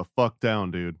the fuck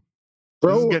down, dude.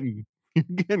 Bro, you're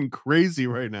getting crazy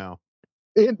right now.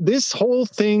 This whole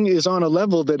thing is on a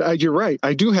level that you're right.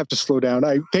 I do have to slow down.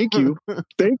 Thank you.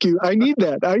 Thank you. I need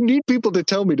that. I need people to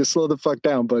tell me to slow the fuck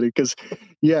down, buddy. Because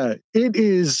yeah, it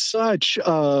is such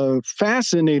a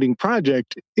fascinating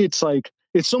project. It's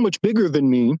so much bigger than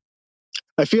me.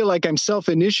 I feel like I'm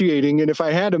self-initiating. And if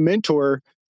I had a mentor,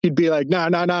 he'd be like,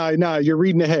 nah, you're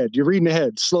reading ahead. You're reading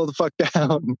ahead. Slow the fuck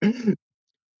down.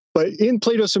 But in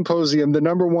Plato's Symposium, the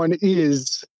number 1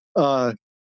 is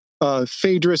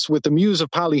Phaedrus with the muse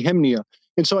of Polyhymnia.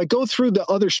 And so I go through the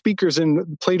other speakers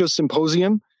in Plato's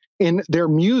Symposium, and their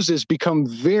muses become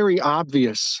very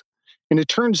obvious. And it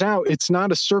turns out it's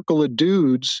not a circle of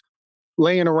dudes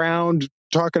laying around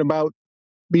talking about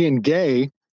being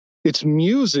gay. It's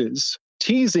muses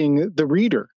teasing the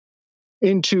reader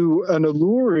into an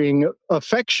alluring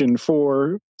affection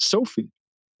for Sophie.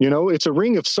 It's a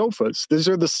ring of sofas. These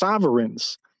are the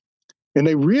sovereigns. And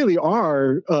they really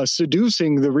are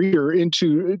seducing the reader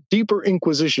into deeper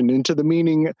inquisition, into the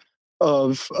meaning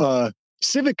of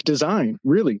civic design,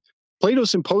 really.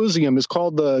 Plato's Symposium is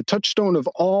called the touchstone of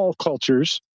all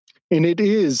cultures, and it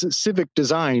is civic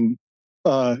design.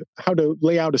 How to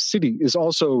lay out a city is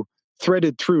also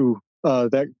threaded through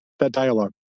that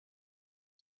dialogue.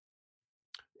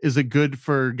 Is it good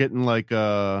for getting like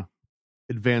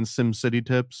advanced SimCity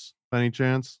tips by any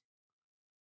chance?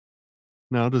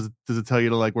 No, does it tell you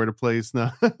to like where to place?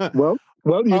 No. Well,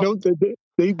 you know,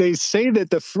 they say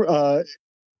that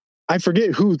I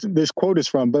forget who this quote is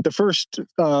from, but the first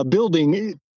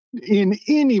building in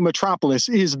any metropolis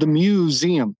is the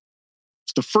museum.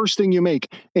 It's the first thing you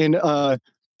make. And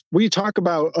we talk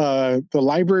about the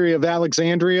Library of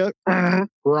Alexandria.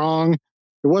 Wrong.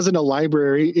 It wasn't a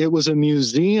library. It was a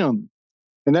museum.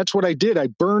 And that's what I did. I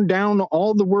burned down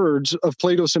all the words of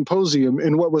Plato's Symposium,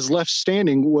 and what was left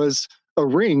standing was a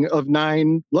ring of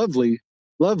 9 lovely,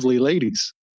 lovely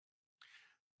ladies.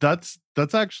 That's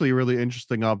actually a really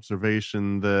interesting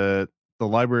observation, that the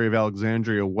Library of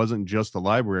Alexandria wasn't just a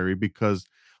library, because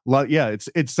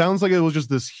it sounds like it was just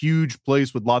this huge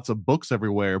place with lots of books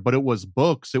everywhere, but it was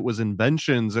books, it was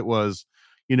inventions, it was,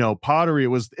 you know, pottery, it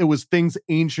was things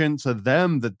ancient to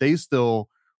them that they still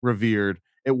revered.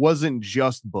 It wasn't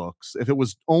just books. If it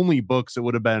was only books, it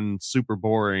would have been super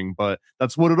boring, but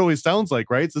that's what it always sounds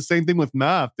like, right? It's the same thing with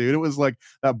math, dude. It was like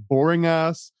that boring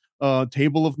ass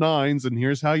table of 9s, and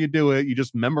here's how you do it. You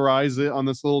just memorize it on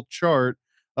this little chart,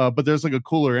 but there's like a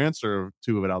cooler answer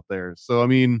to it out there. So I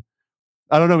mean,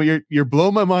 I don't know, but you're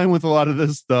blowing my mind with a lot of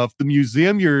this stuff. The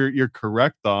museum, you're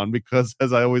correct on, because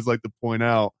as I always like to point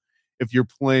out, if you're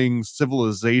playing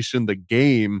Civilization the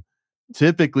game,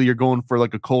 typically you're going for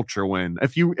like a culture win.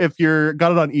 If you're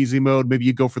got it on easy mode, maybe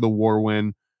you go for the war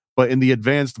win, but in the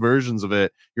advanced versions of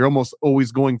it, you're almost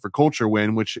always going for culture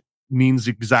win, which means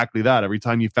exactly that. Every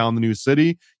time you found the new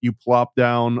city, you plop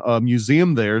down a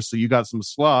museum there, so you got some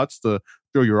slots to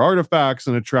throw your artifacts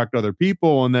and attract other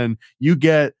people, and then you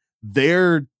get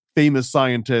their famous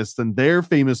scientists and their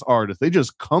famous artists. They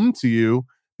just come to you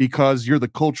because you're the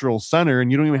cultural center,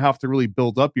 and you don't even have to really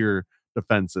build up your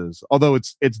defenses. Although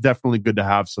it's definitely good to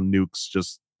have some nukes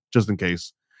just in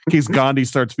case Gandhi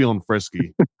starts feeling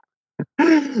frisky.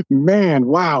 Man,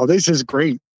 wow, this is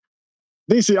great.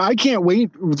 I can't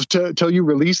wait till you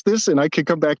release this, and I can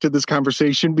come back to this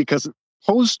conversation, because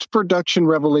post-production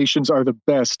revelations are the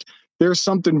best. There's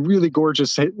something really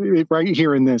gorgeous right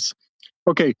here in this.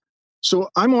 Okay, so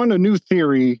I'm on a new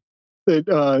theory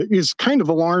that is kind of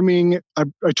alarming. I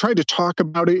try to talk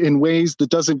about it in ways that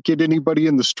doesn't get anybody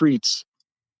in the streets.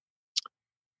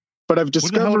 But I've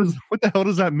discovered... What the hell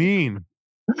does that mean?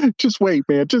 Just wait,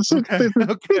 man.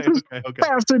 Okay.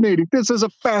 Fascinating. This is a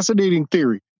fascinating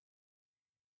theory.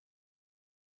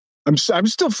 I'm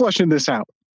still fleshing this out.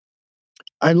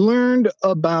 I learned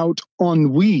about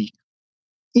ennui.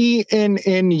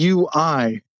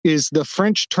 ENNUI is the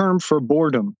French term for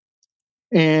boredom.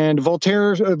 And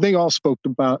Voltaire, they all spoke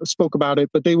about it,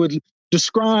 but they would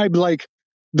describe like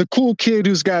the cool kid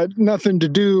who's got nothing to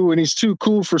do and he's too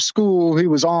cool for school. He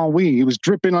was ennui. He was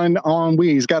dripping on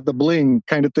ennui. He's got the bling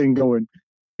kind of thing going.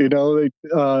 You know,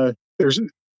 there's...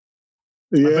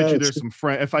 Yeah, I bet you there's some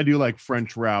if I do like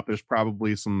French rap, there's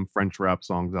probably some French rap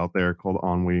songs out there called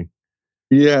ennui.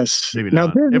 Yes. Maybe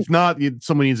not. If not,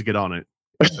 someone needs to get on it.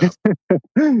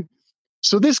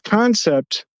 So this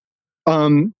concept,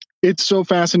 it's so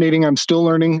fascinating. I'm still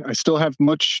learning. I still have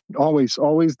always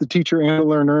the teacher and the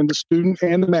learner and the student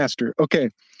and the master. Okay.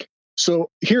 So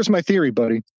here's my theory,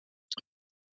 buddy.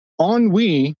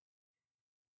 Ennui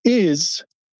is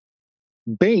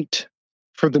bait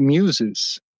for the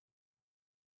muses.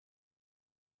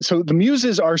 So the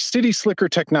muses are city slicker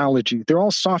technology. They're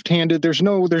all soft-handed. There's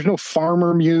no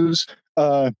farmer muse.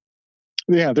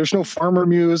 There's no farmer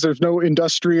muse. There's no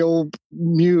industrial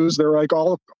muse. They're like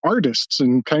all artists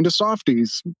and kind of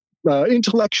softies.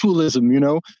 Intellectualism, you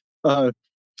know.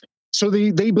 So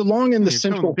they belong in the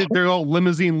central... They're all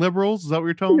limousine liberals? Is that what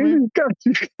you're telling me? You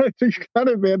got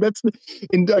it, man.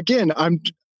 And again,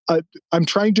 I'm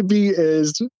trying to be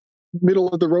as middle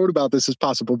of the road about this as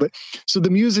possible. But so the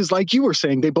muses, like you were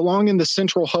saying, they belong in the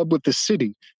central hub with the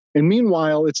city. And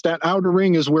meanwhile, it's that outer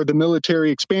ring is where the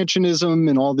military expansionism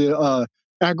and all the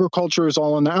agriculture is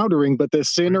all in the outer ring. But the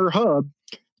center hub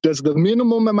does the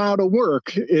minimum amount of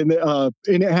work, and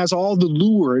it has all the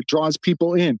lure. It draws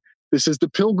people in. This is the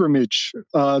pilgrimage,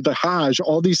 the Hajj,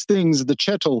 all these things, the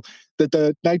chetl that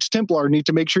the Knights Templar need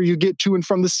to make sure you get to and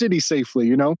from the city safely.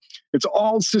 You know, it's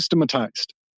all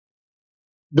systematized.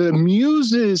 The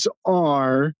muses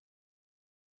are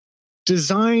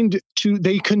designed to,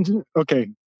 they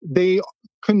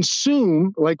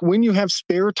consume, like when you have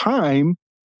spare time,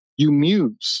 you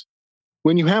muse.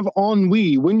 when you have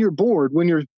ennui, when you're bored, when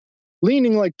you're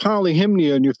leaning like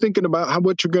polyhymnia and you're thinking about how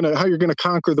you're gonna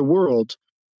conquer the world,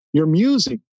 you're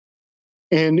musing.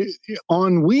 And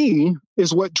ennui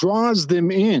is what draws them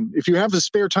in. If you have the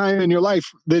spare time in your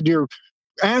life, then you're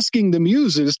asking the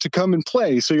muses to come and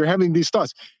play. So you're having these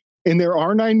thoughts. And there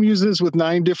are 9 muses with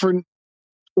 9 different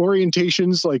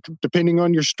orientations, like depending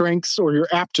on your strengths or your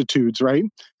aptitudes, right?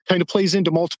 Kind of plays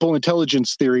into multiple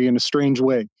intelligence theory in a strange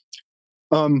way.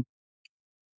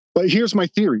 But here's my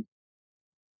theory.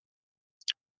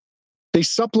 They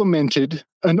supplemented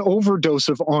an overdose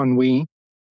of ennui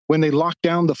when they locked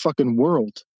down the fucking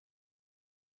world.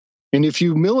 And if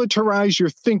you militarize your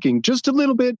thinking just a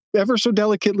little bit, ever so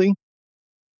delicately,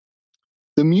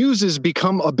 the muses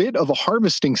become a bit of a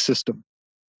harvesting system.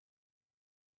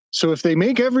 So if they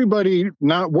make everybody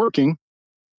not working,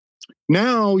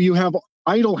 now you have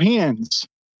idle hands,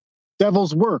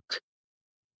 devil's work,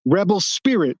 rebel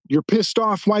spirit. You're pissed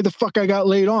off. Why the fuck I got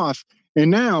laid off?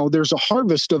 And now there's a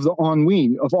harvest of the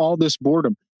ennui of all this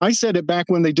boredom. I said it back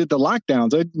when they did the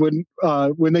lockdowns.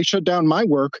 When they shut down my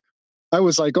work, I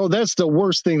was like, oh, that's the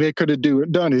worst thing they could have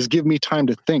done is give me time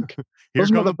to think. Here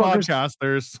Those come the motherfuckers,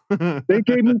 podcasters. they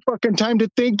gave me fucking time to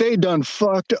think. They done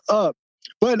fucked up.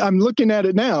 But I'm looking at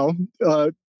it now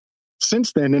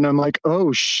since then, and I'm like,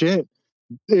 oh, shit.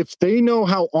 If they know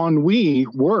how ennui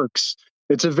works,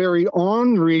 it's a very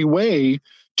ornery way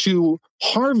to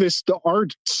harvest the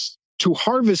arts, to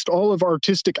harvest all of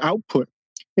artistic output.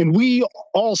 And we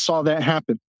all saw that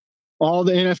happen, all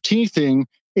the NFT thing.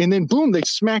 And then boom, they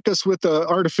smack us with the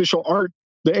artificial art,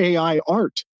 the AI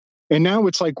art. And now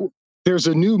it's like there's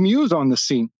a new muse on the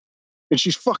scene and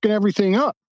she's fucking everything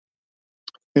up.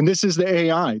 And this is the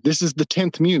AI. This is the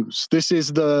 10th muse. This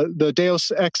is the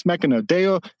Deus Ex Machina,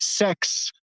 Deus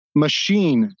Sex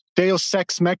Machine, Deus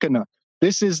Ex Machina.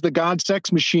 This is the God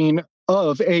sex machine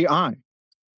of AI.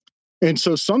 And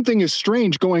so something is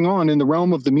strange going on in the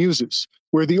realm of the muses,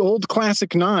 where the old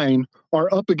classic 9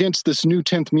 are up against this new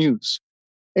 10th muse.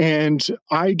 And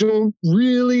I don't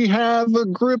really have a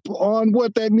grip on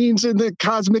what that means in the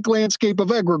cosmic landscape of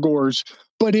egregores,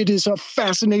 but it is a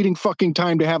fascinating fucking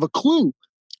time to have a clue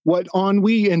what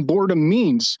ennui and boredom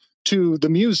means to the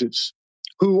muses,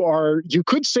 who are, you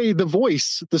could say, the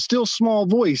voice, the still small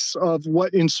voice of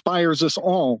what inspires us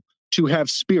all to have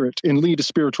spirit and lead a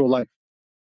spiritual life.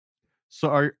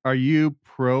 So are you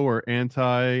pro or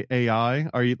anti AI?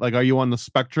 Are you on the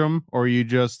spectrum, or are you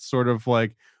just sort of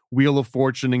like Wheel of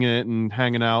Fortuning it and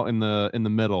hanging out in the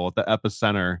middle at the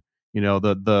epicenter? You know,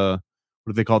 the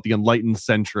what do they call it? The enlightened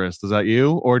centrist. Is that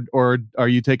you, or are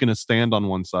you taking a stand on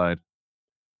one side?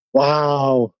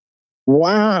 Wow.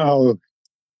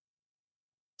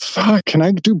 Fuck, can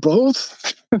I do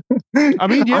both? I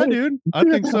mean, yeah, dude. I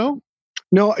think so.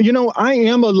 No, I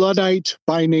am a Luddite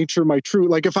by nature,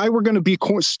 like if I were going to be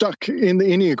stuck in the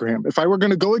Enneagram, if I were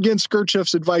going to go against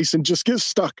Gurdjieff's advice and just get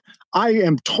stuck, I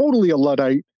am totally a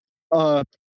Luddite. But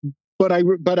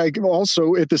I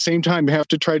also at the same time have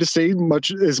to try to stay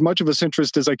as much of a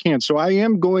centrist as I can. So I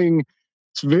am going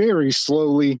very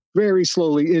slowly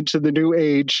into the new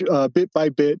age, bit by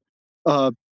bit.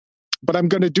 But I'm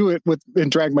going to do it and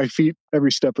drag my feet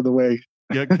every step of the way.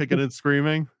 Yeah, kicking and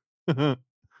screaming.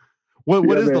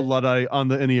 What is the Luddite on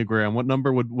the Enneagram? What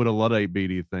number would a Luddite be,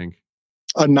 do you think?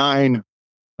 A 9.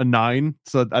 A 9?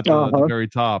 So at the very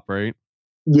top, right?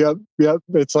 Yep.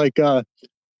 It's like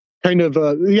kind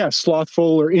of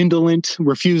slothful or indolent,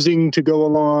 refusing to go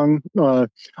along.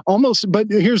 Almost, but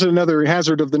here's another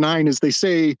hazard of the 9 is they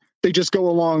say they just go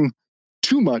along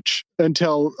too much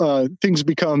until things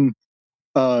become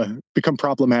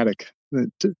problematic.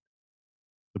 The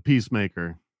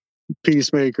peacemaker.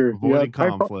 Avoiding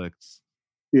conflicts.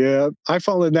 I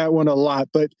fall in that one a lot,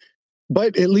 but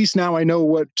at least now I know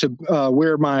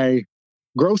where my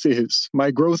growth is.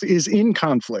 My growth is in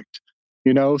conflict,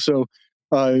 so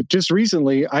just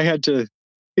recently I had to,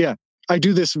 I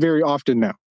do this very often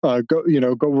now.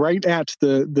 Go right at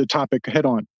the topic head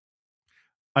on.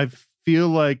 I feel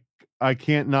like I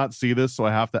can't not see this, so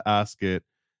I have to ask it.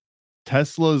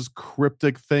 Tesla's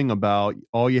cryptic thing about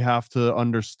all you have to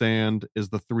understand is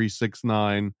the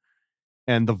 369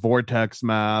 and the vortex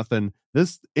math, and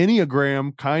this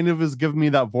Enneagram kind of is giving me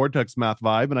that vortex math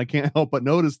vibe, and I can't help but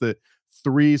notice that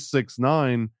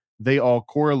 369, they all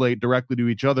correlate directly to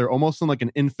each other, almost in like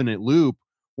an infinite loop,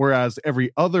 whereas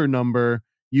every other number,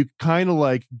 you kind of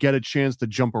like get a chance to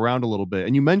jump around a little bit.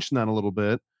 And you mentioned that a little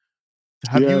bit.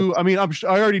 Have you, I mean, I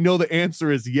already know the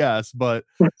answer is yes, but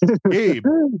Gabe,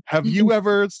 have you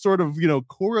ever sort of,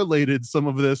 correlated some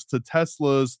of this to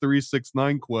Tesla's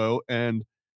 369 quote? And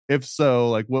if so,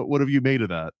 like what have you made of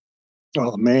that?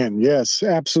 Oh man, yes,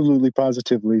 absolutely,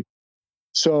 positively.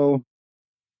 So,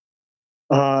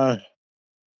 uh,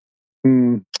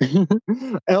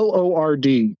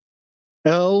 LORD.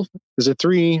 L is a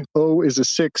 3, O is a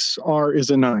 6, R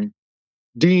is a 9.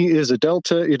 D is a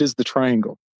delta, it is the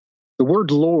triangle. The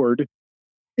word Lord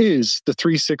is the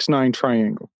 369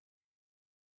 triangle.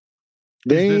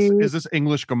 Is this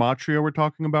English gematria we're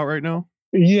talking about right now?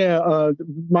 Yeah,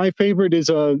 my favorite is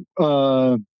a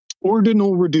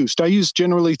ordinal reduced. I use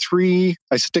generally 3.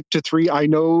 I stick to 3. I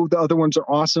know the other ones are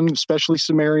awesome, especially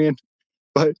Sumerian,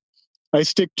 but I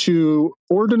stick to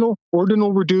ordinal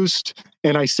reduced,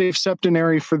 and I save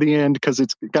septenary for the end because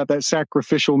it's got that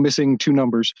sacrificial missing 2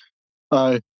 numbers.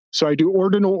 So I do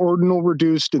ordinal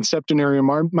reduced, and septenary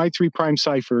are my 3 prime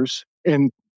ciphers.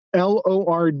 And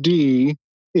LORD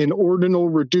in ordinal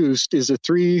reduced is a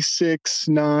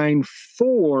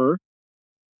 3694,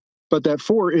 but that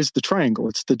 4 is the triangle.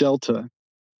 It's the delta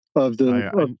of the.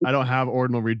 I don't have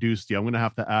ordinal reduced yet. I'm going to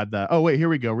have to add that. Oh, wait, here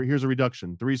we go. Here's a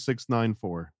reduction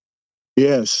 3694.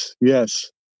 Yes.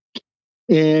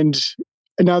 And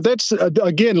now that's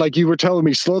again, like you were telling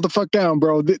me, slow the fuck down,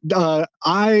 bro.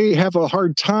 I have a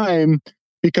hard time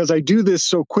because I do this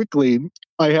so quickly.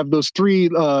 I have those 3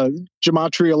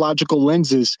 gematria-logical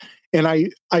lenses, and I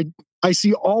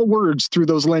see all words through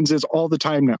those lenses all the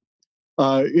time now.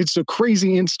 It's a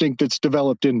crazy instinct that's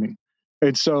developed in me.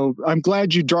 And so I'm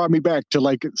glad you draw me back to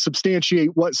like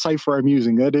substantiate what cipher I'm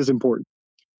using. That is important.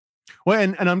 Well,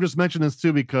 and I'm just mentioning this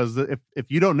too because if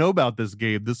you don't know about this,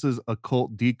 Gabe, this is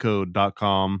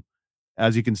occultdecode.com.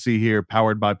 As you can see here,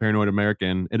 powered by Paranoid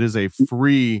American. It is a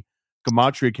free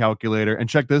gematria calculator. And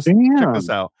check this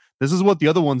out. This is what the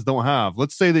other ones don't have.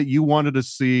 Let's say that you wanted to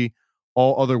see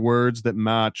all other words that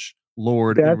match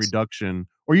Lord in reduction.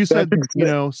 Or you said,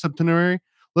 septenary.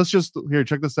 Let's just, here,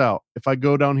 check this out. If I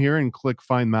go down here and click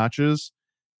find matches,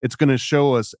 it's going to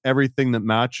show us everything that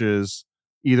matches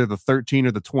either the 13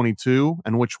 or the 22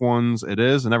 and which ones it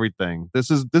is and everything.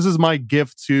 This is my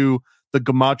gift to the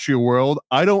gematria world.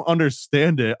 I don't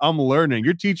understand it. I'm learning.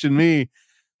 You're teaching me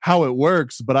how it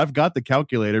works, but I've got the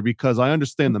calculator because I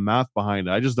understand the math behind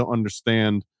it. I just don't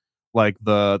understand like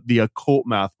the occult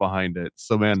math behind it.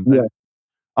 So man,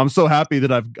 I'm so happy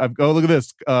that I've oh, look at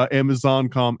this.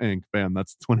 Amazon.com Inc. Bam,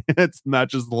 that's 20. It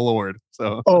matches the Lord.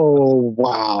 So oh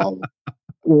wow.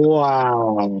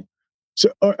 Wow.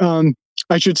 So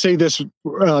I should say this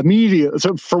media.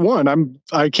 So for one,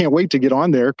 I can't wait to get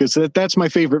on there because that's my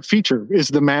favorite feature is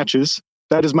the matches.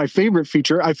 That is my favorite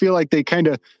feature. I feel like they kind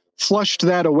of flushed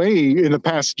that away in the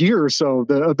past year or so.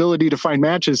 The ability to find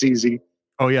matches easy.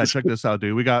 Oh yeah, check this out,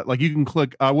 dude. We got like you can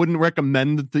click. I wouldn't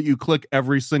recommend that you click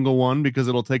every single one because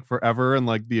it'll take forever and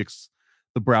like the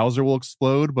browser will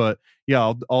explode. But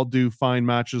yeah, I'll do find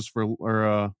matches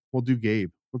we'll do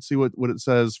Gabe. Let's see what it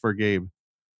says for Gabe.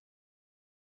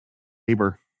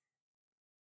 Gaber.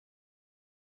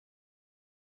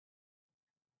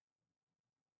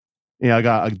 Yeah, I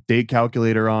got a date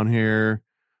calculator on here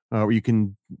where you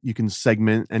can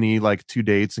segment any like 2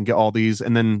 dates and get all these.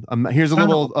 And then here's a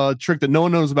little trick that no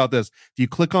one knows about this. If you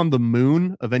click on the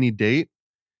moon of any date,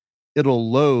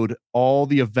 it'll load all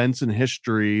the events in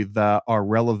history that are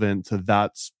relevant to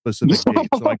that specific date.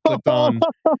 So I clicked on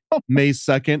May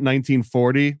 2nd,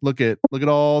 1940. Look at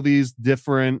all these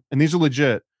different, and these are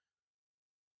legit.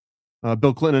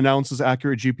 Bill Clinton announces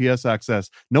accurate GPS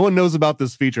access. No one knows about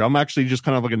this feature. I'm actually just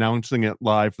kind of like announcing it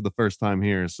live for the first time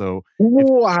here. So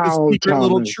wow, this secret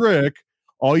little trick,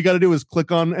 all you got to do is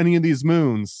click on any of these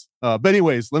moons. But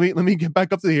anyways, let me get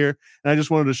back up to here. And I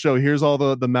just wanted to show, here's all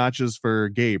the matches for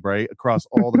Gabe, right? Across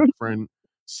all the different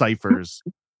ciphers.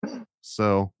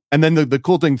 So, and then the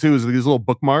cool thing too is these little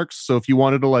bookmarks. So if you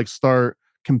wanted to like start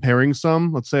comparing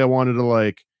some, let's say I wanted to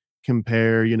like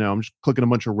compare, I'm just clicking a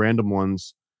bunch of random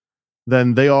ones.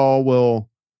 Then they all will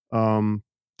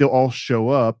they'll all show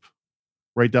up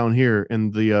right down here in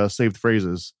the saved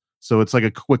phrases. So it's like a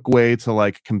quick way to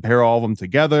like compare all of them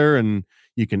together, and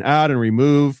you can add and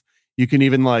remove. You can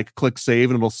even like click save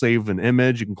and it'll save an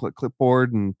image. You can click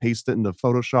clipboard and paste it into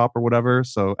Photoshop or whatever.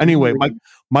 So anyway,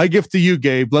 my gift to you,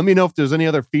 Gabe, let me know if there's any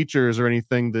other features or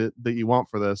anything that you want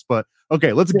for this. But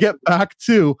okay, let's get back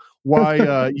to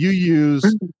why you use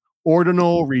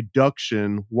ordinal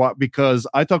reduction. What? Because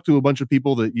I talked to a bunch of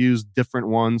people that use different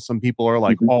ones. Some people are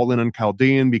like all in on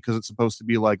Chaldean because it's supposed to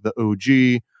be like the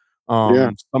OG.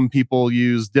 Some people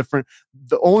use different.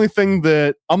 The only thing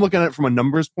that I'm looking at it from a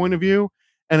numbers point of view,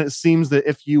 and it seems that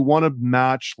if you want to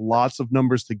match lots of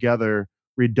numbers together,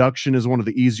 reduction is one of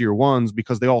the easier ones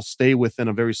because they all stay within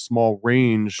a very small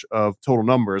range of total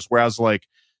numbers. Whereas like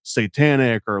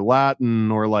satanic or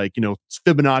Latin, or like,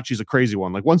 Fibonacci is a crazy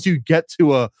one. Like once you get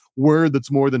to a word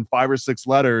that's more than 5 or 6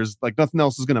 letters, like nothing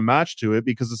else is going to match to it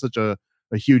because it's such a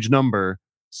huge number.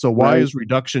 So why is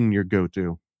reduction your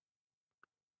go-to?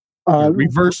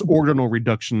 Reverse ordinal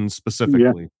reduction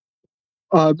specifically.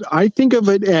 I think of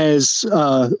it as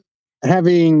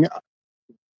having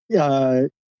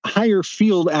higher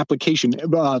field application,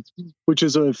 which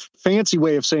is a fancy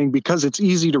way of saying because it's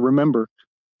easy to remember,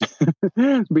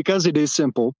 because it is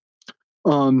simple.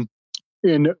 Now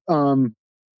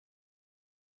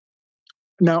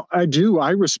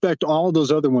I respect all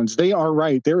those other ones. They are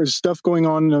right. There is stuff going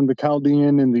on in the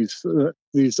Chaldean and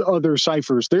these other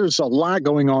ciphers. There's a lot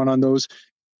going on those.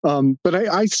 But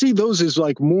I see those as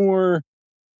like more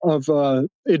of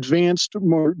advanced,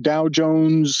 more Dow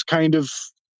Jones kind of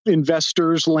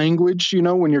investors language,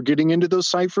 when you're getting into those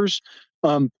ciphers.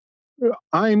 I'm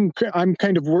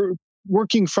kind of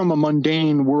working from a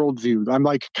mundane worldview. I'm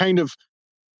like kind of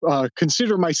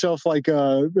consider myself like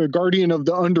the guardian of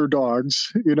the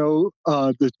underdogs,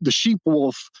 the sheep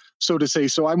wolf, so to say.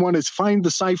 So I want to find the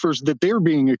ciphers that they're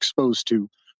being exposed to.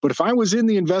 But if I was in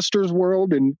the investors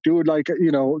world and doing like,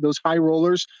 those high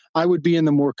rollers, I would be in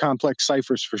the more complex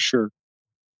ciphers for sure.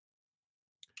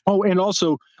 Oh, and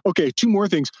also, okay, 2 more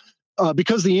things.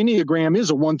 Because the Enneagram is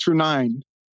a 1 through 9,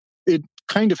 it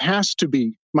kind of has to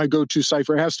be my go-to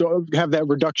cipher. It has to have that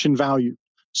reduction value.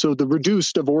 So the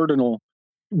reduced of ordinal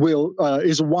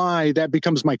is why that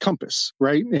becomes my compass,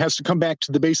 right? It has to come back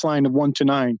to the baseline of 1 to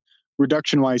 9,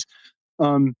 reduction-wise.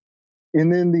 And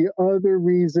then the other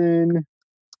reason...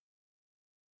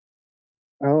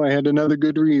 Oh, I had another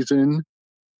good reason.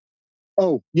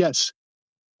 Oh, yes.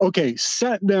 Okay,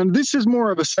 now this is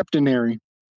more of a septenary.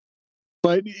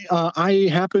 But I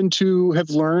happen to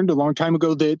have learned a long time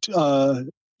ago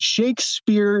that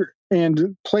Shakespeare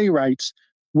and playwrights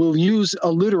will use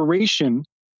alliteration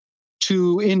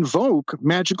to invoke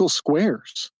magical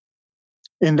squares.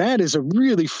 And that is a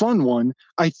really fun one.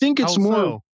 I think it's more...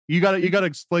 So? You got to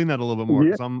explain that a little bit more,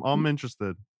 because I'm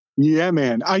interested. Yeah,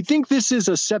 man. I think this is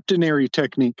a septenary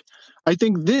technique. I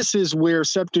think this is where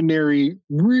septenary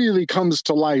really comes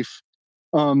to life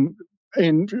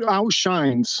and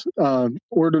outshines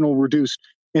ordinal reduced.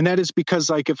 And that is because,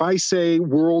 like, if I say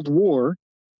World War,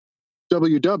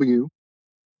 WW,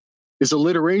 is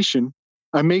alliteration,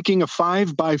 I'm making a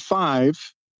 5 by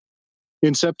 5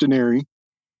 in septenary.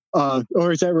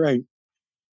 Or is that right?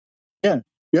 Yeah.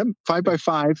 Yep. 5 by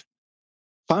 5.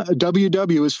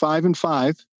 WW is 5 and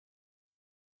 5.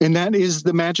 And that is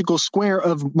the magical square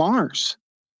of Mars.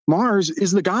 Mars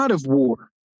is the god of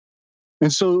war.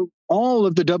 And so all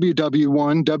of the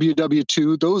WW1,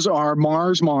 WW2, those are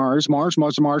Mars. Every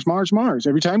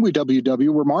time we WW,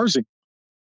 we're Marsing.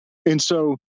 And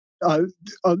so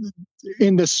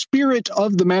in the spirit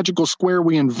of the magical square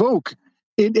we invoke,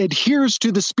 it adheres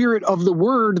to the spirit of the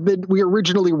word that we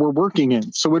originally were working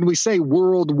in. So when we say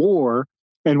World War,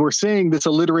 and we're saying this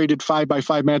alliterated 5 by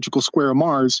 5 magical square of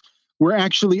Mars, we're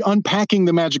actually unpacking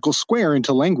the magical square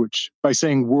into language by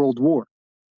saying World War.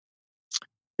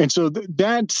 And so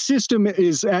that system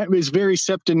is very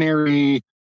septenary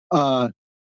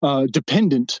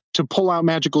dependent to pull out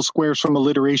magical squares from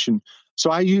alliteration.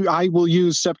 So I will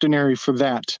use septenary for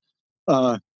that.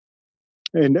 I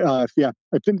think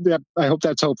that I hope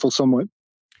that's helpful somewhat.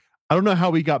 I don't know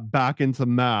how we got back into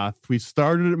math. We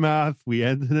started at math, we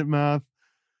ended at math.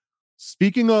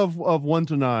 Speaking of 1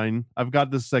 to 9, I've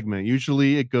got this segment.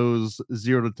 Usually it goes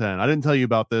 0 to 10. I didn't tell you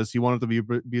about this. You want it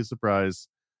to be a surprise.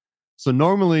 So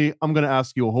normally I'm going to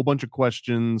ask you a whole bunch of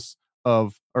questions or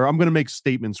I'm going to make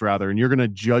statements rather, and you're going to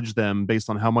judge them based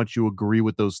on how much you agree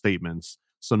with those statements.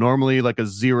 So normally like a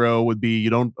 0 would be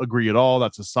you don't agree at all.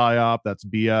 That's a psyop. That's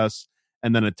BS.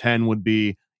 And then a 10 would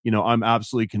be, I'm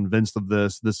absolutely convinced of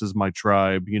this. This is my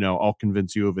tribe. I'll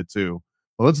convince you of it too.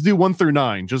 Well, let's do 1 through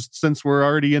 9, just since we're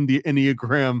already in the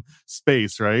Enneagram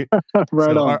space, right?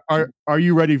 Right so on. Are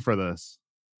you ready for this?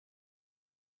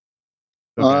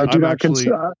 Okay, I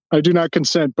do not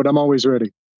consent, but I'm always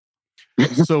ready.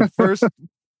 So first,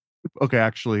 okay,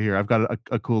 actually here, I've got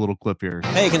a cool little clip here.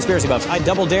 Hey, conspiracy buffs, I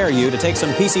double dare you to take some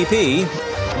PCP,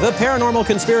 the Paranormal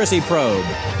Conspiracy Probe.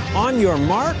 On your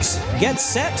marks, get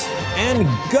set, and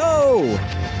go!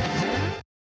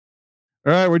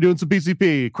 All right, we're doing some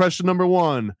PCP. Question number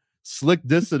 1. Slick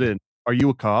Dissident, are you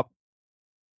a cop?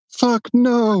 Fuck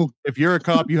no. If you're a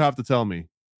cop, you have to tell me.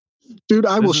 Dude,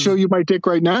 I will show you my dick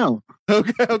right now.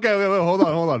 Okay, wait, hold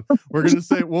on.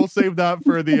 We'll save that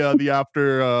for the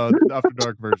after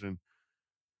dark version.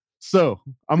 So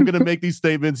I'm gonna make these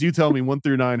statements. You tell me 1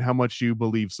 through 9 how much you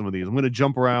believe some of these. I'm gonna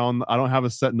jump around. I don't have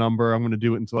a set number. I'm gonna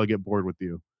do it until I get bored with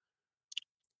you.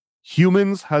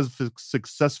 Humans has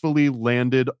successfully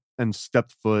landed and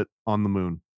stepped foot on the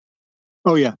moon.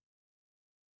 Oh yeah.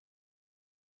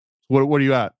 What are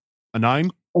you at? A 9?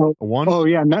 Oh, A 1? oh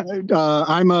yeah.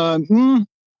 I'm a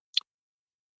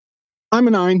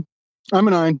 9. I'm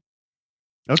a 9.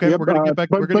 Okay, Yep, we're gonna get back.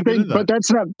 We're gonna get into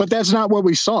that. But that's not what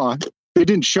we saw. They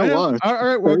didn't show us. All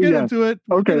right, we'll get into it.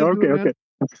 Okay.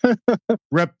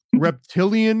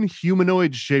 Reptilian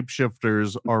humanoid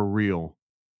shapeshifters are real.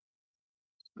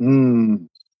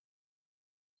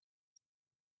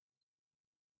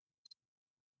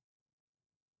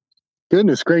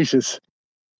 Goodness gracious.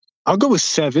 I'll go with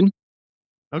 7.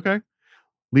 Okay.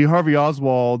 Lee Harvey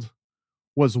Oswald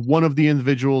was one of the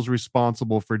individuals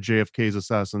responsible for JFK's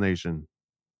assassination.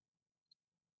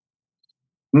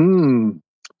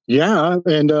 Yeah,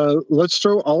 and let's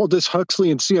throw Aldous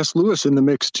Huxley and C.S. Lewis in the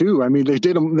mix too. I mean,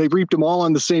 they reaped them all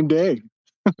on the same day.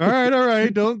 All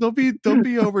right. Don't be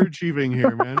overachieving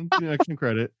here, man. Action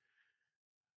credit.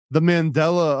 The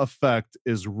Mandela effect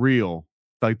is real.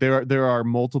 Like there are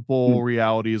multiple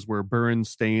realities where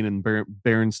Berenstain and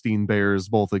Berenstein Bears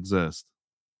both exist.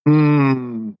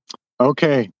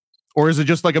 Okay. Or is it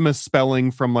just like a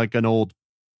misspelling from like an old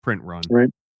print run?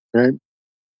 Right.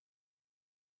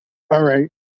 All right.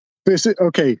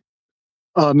 Okay.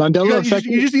 Mandela effect.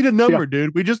 You just need a number,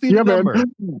 dude. We just need a number.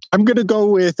 Man. I'm gonna go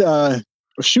with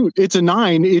it's a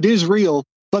 9. It is real,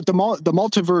 but the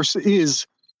multiverse is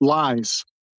lies.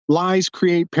 Lies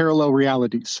create parallel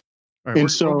realities. All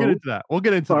right, we'll get into that. We'll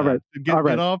get into that.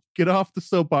 Right. Get off the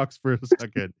soapbox for a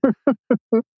second.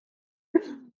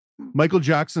 Michael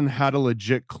Jackson had a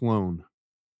legit clone.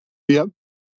 Yep.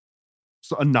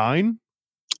 So a 9?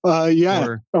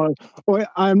 Yeah.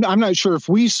 I'm not sure if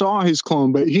we saw his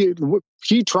clone, but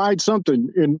he tried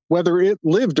something, and whether it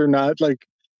lived or not, like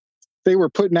they were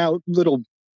putting out little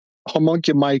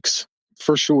homunculus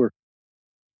for sure.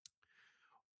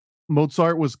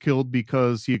 Mozart was killed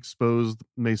because he exposed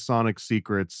Masonic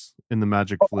secrets in the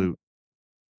magic flute.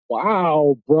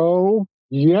 Wow, bro.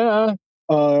 Yeah.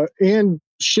 And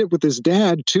shit with his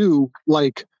dad too.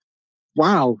 Like,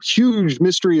 wow, huge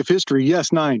mystery of history.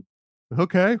 Yes, 9.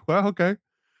 Okay. Well, okay.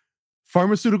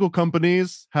 Pharmaceutical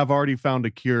companies have already found a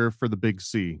cure for the big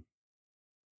C.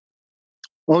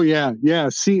 Oh yeah.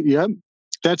 See, yep.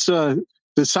 That's the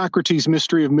Socrates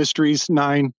mystery of mysteries,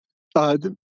 9.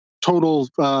 The total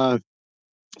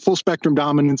full spectrum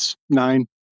dominance, 9.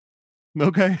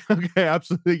 Okay,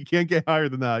 absolutely. You can't get higher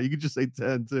than that. You could just say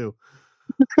 10 too.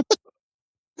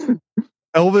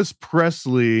 Elvis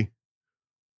Presley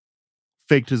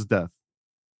faked his death.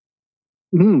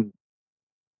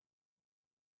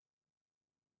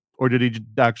 Or did he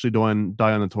actually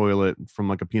die on the toilet from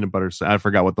like a peanut butter? I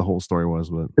forgot what the whole story was,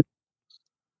 but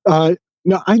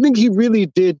no, I think he really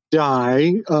did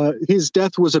die. His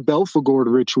death was a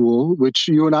Belphegor ritual, which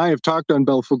you and I have talked on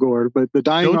Belphegor. But the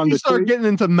dying on the start getting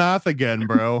into math again,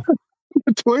 bro.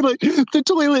 The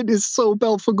toilet is so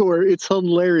Belphegor, it's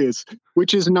hilarious.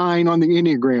 Which is 9 on the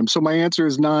Enneagram. So my answer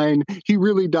is 9. He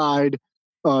really died.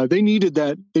 They needed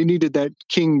that. They needed that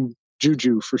king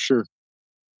juju for sure.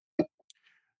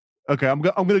 Okay, I'm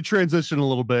going to transition a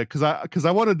little bit because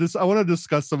I want to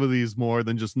discuss some of these more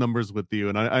than just numbers with you,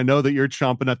 and I know that you're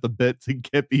chomping at the bit to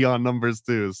get beyond numbers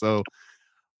too. So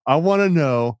I want to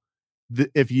know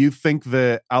if you think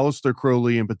that Aleister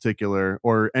Crowley in particular,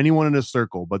 or anyone in a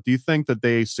circle, but do you think that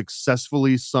they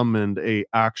successfully summoned a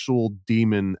actual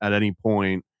demon at any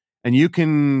point? And you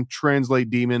can translate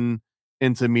demon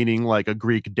into meaning like a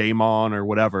Greek daemon or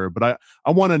whatever, but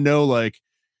I want to know, like,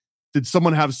 did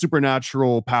someone have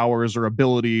supernatural powers or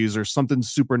abilities or something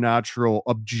supernatural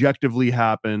objectively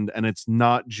happened, and it's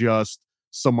not just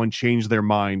someone changed their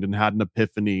mind and had an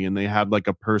epiphany and they had like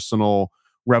a personal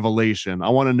revelation? I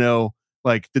want to know,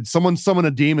 like, did someone summon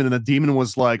a demon and the demon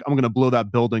was like, I'm going to blow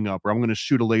that building up, or I'm going to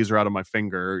shoot a laser out of my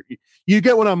finger? You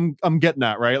get what I'm getting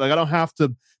at, right? Like, I don't have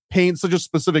to paint such a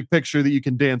specific picture that you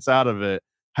can dance out of it.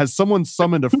 Has someone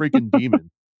summoned a freaking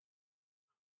demon?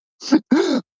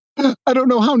 I don't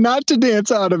know how not to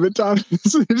dance out of it, Tom. I'm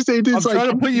trying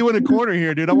to put you in a corner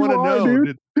here, dude. I want to know.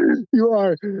 Dude. You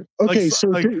are. Okay,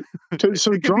 so it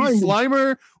drawing... can be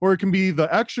Slimer, or it can be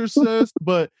The Exorcist,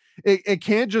 but it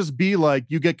can't just be like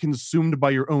you get consumed by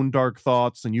your own dark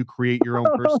thoughts and you create your own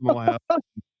personal hell.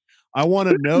 I want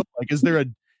to know, like, is there a,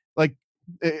 like,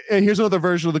 and here's another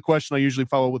version of the question I usually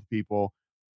follow with people.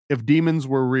 If demons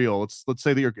were real, let's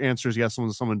say that your answer is yes,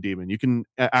 someone's a demon. You can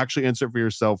actually answer it for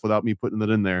yourself without me putting that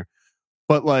in there.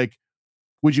 But like,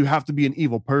 would you have to be an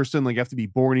evil person? Like, you have to be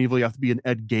born evil? You have to be an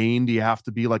Ed Gein? Do you have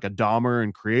to be like a Dahmer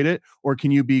and create it? Or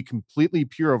can you be completely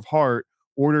pure of heart,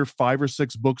 order 5 or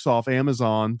 6 books off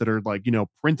Amazon that are like,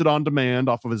 printed on demand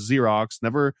off of a Xerox,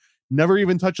 never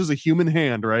even touches a human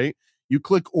hand, right? You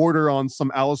click order on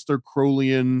some Aleister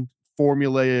Crowleyan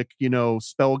formulaic,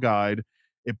 spell guide.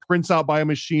 It prints out by a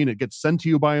machine. It gets sent to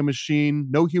you by a machine.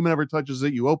 No human ever touches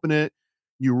it. You open it,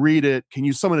 you read it. Can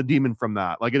you summon a demon from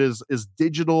that? Like, it is as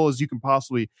digital as you can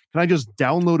possibly. Can I just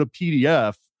download a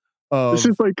PDF of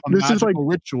a magical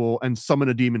ritual and summon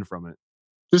a demon from it?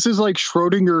 This is like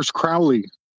Schrodinger's Crowley.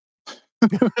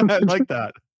 I like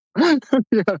that.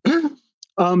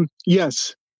 Yeah.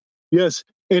 Yes.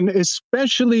 And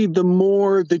especially the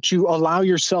more that you allow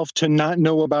yourself to not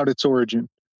know about its origin.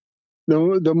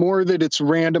 The more that it's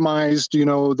randomized,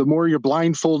 the more you're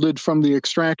blindfolded from the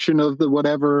extraction of the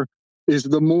whatever, is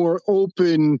the more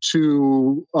open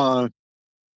to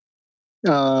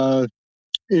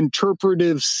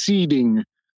interpretive seeding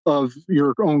of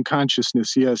your own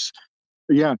consciousness. Yes.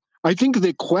 Yeah. I think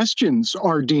that questions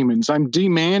are demons. I'm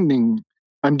demanding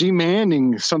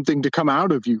something to come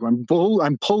out of you.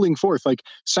 I'm pulling forth. Like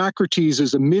Socrates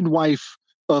is a midwife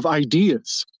of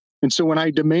ideas. And so when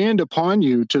I demand upon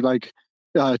you to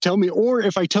tell me, or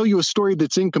if I tell you a story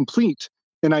that's incomplete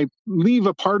and I leave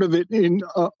a part of it in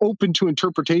open to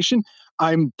interpretation,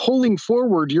 I'm pulling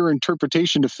forward your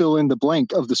interpretation to fill in the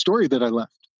blank of the story that I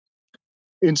left.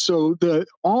 And so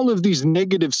all of these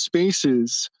negative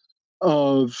spaces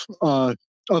of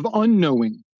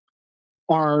unknowing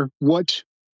are what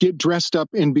get dressed up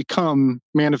and become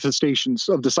manifestations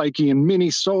of the psyche in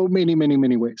many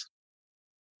ways.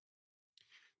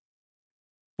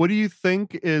 What do you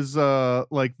think is what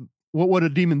would a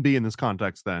demon be in this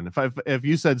context then? If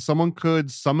you said someone could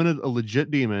summon a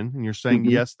legit demon and you're saying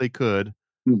yes they could,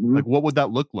 like what would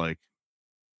that look like?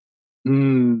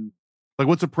 Like,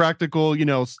 what's a practical,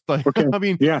 okay. I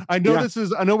mean, I know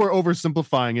we're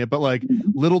oversimplifying it, but like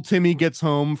little Timmy gets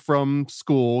home from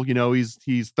school,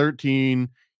 he's 13,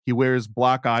 he wears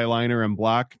black eyeliner and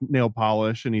black nail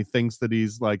polish, and he thinks that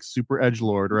he's like super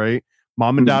edgelord, right?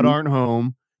 Mom and dad aren't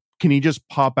home. Can he just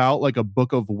pop out like a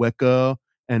book of Wicca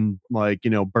and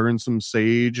burn some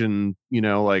sage and,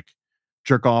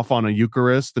 jerk off on a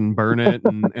Eucharist and burn it,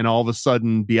 and all of a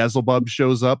sudden Beelzebub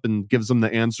shows up and gives them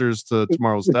the answers to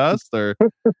tomorrow's test? Or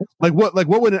what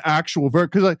would an actual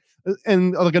because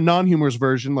and like a non-humorous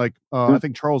version, I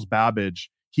think Charles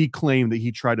Babbage, he claimed that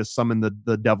he tried to summon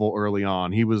the devil early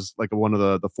on. He was like one of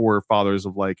the forefathers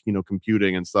of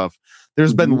computing and stuff.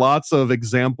 There's been lots of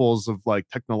examples of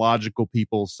technological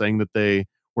people saying that they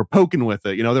were poking with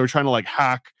it. They were trying to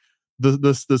hack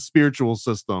the spiritual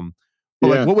system.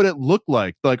 But what would it look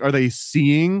like? Are they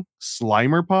seeing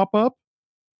Slimer pop up?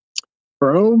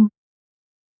 Bro,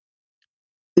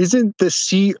 isn't the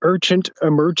sea urchin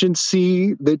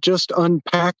emergency that just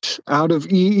unpacked out of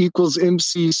E equals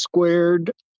MC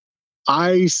squared?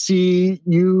 I see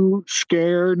you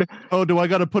scared. Oh, do I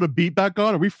got to put a beat back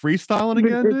on? Are we freestyling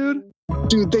again, dude?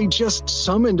 Dude, they just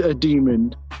summoned a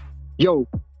demon. Yo.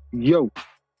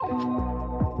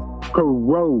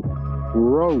 Row.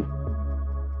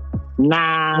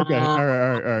 Nah. Okay. All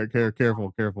right.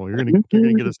 Careful. You're gonna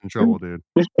get us in trouble, dude.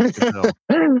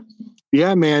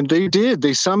 Yeah, man. They did.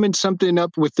 They summoned something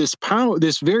up with this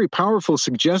very powerful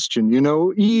suggestion.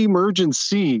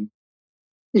 Emergency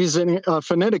is a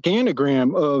phonetic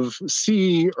anagram of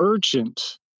sea urchin.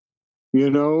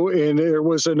 And there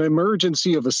was an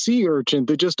emergency of a sea urchin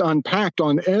that just unpacked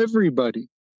on everybody.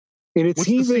 And it's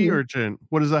the sea urchin?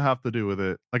 What does that have to do with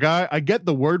it? I get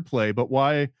the wordplay, but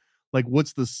why?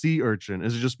 What's the sea urchin?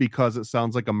 Is it just because it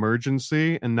sounds like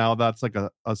emergency and now that's like a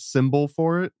symbol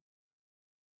for it?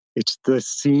 It's the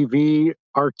CV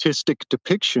artistic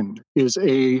depiction is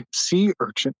a sea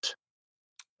urchin.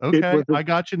 Okay, I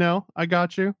got you now. I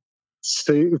got you.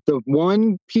 So the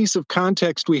one piece of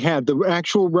context we had, the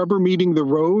actual rubber meeting the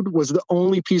road, was the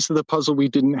only piece of the puzzle we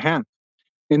didn't have.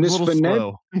 And this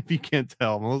slow, if you can't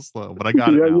tell, I'm a little slow, but I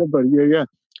got it now. Yeah, buddy. Yeah.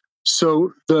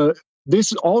 So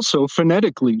this also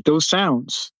phonetically, those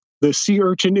sounds, the sea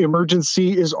urchin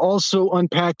emergency is also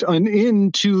unpacked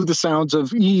into the sounds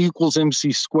of E equals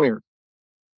MC squared.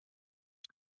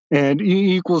 And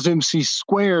E equals MC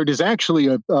squared is actually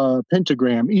a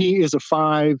pentagram. E is a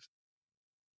 5.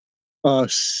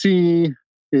 C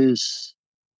is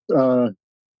 3.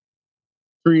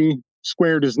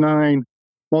 Squared is 9.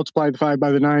 Multiply the 5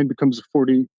 by the 9 becomes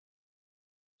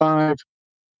 45.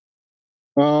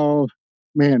 Oh,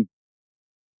 man.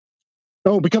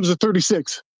 Oh, it becomes a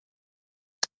 36.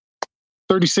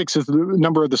 36 is the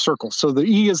number of the circle. So the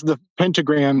E is the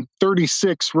pentagram.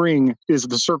 36 ring is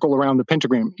the circle around the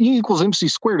pentagram. E equals MC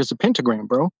squared is a pentagram,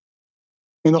 bro.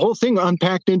 And the whole thing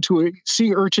unpacked into a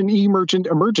sea urchin emergent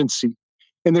emergency.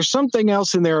 And there's something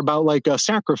else in there about like a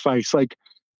sacrifice, like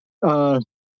the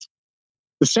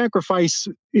sacrifice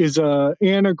is a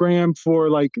anagram for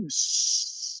like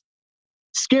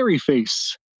scary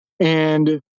face,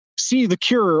 and see the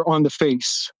cure on the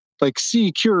face, like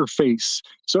see cure face.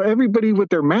 So everybody with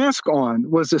their mask on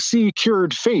was a see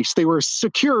cured face. They were a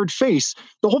secured face.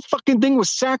 The whole fucking thing was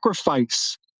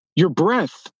sacrifice your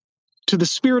breath to the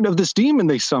spirit of this demon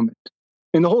they summoned.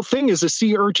 And the whole thing is a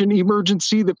sea urchin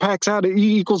emergency that packs out at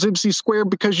E equals MC squared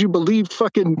because you believe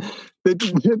fucking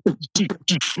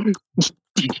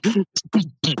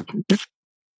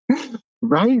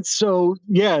right? So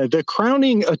yeah, the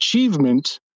crowning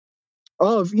achievement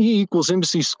of E equals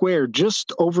MC squared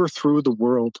just overthrew the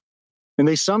world. And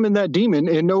they summoned that demon,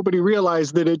 and nobody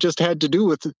realized that it just had to do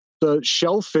with the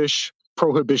shellfish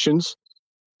prohibitions.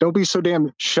 Don't be so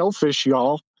damn shellfish,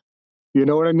 y'all. You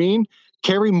know what I mean?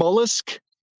 Carrie Mollusk.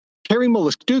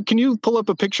 Dude, can you pull up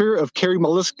a picture of Carrie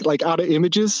Mollusk, like out of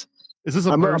images? Is this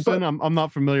a person? I'm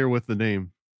not familiar with the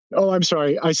name. Oh, I'm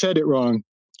sorry. I said it wrong.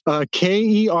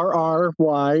 KERRYMULLES.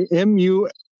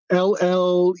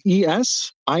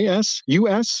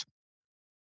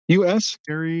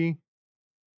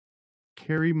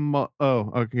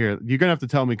 Oh, okay. Here. You're gonna have to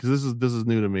tell me because this is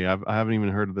new to me. I haven't even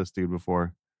heard of this dude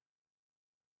before.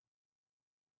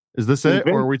 Is this it,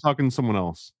 or are we talking to someone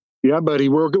else? Yeah, buddy.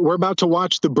 We're about to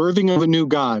watch the birthing of a new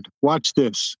god. Watch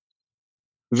this.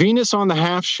 Venus on the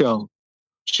half shell.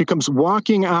 She comes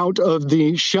walking out of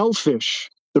the shellfish,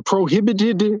 the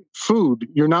prohibited food.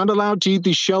 You're not allowed to eat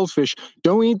the shellfish.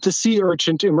 Don't eat the sea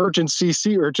urchin, emergency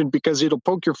sea urchin, because it'll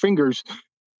poke your fingers.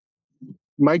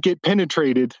 Might get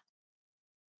penetrated.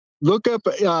 Look up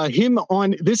him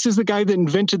on, this is the guy that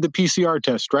invented the PCR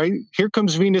test, right? Here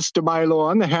comes Venus de Milo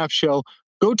on the half shell.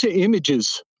 Go to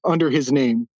images under his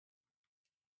name.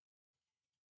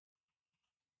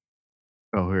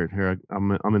 Oh, here,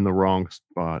 I'm in the wrong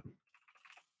spot.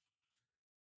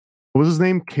 What was his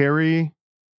name? Carrie?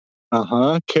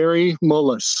 Carrie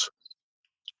Mullis.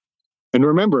 And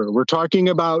remember, we're talking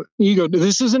about ego.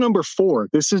 This is a number 4.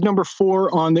 This is number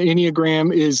 4 on the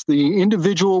Enneagram, is the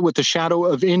individual with the shadow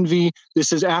of envy.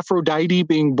 This is Aphrodite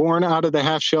being born out of the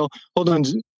half shell. Hold on.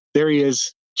 There he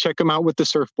is. Check him out with the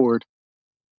surfboard.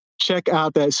 Check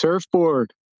out that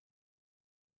surfboard.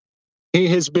 He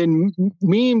has been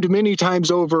memed many times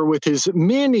over with his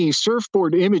many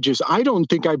surfboard images. I don't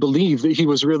think I believe that he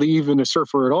was really even a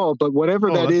surfer at all, but whatever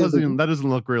that is. That doesn't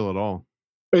look real at all.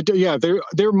 Yeah, there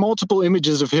are multiple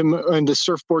images of him and the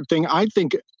surfboard thing. I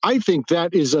think that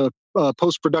is a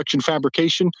post-production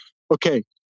fabrication. Okay,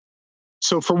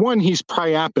 so for one, he's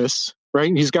Priapus,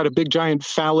 right? He's got a big giant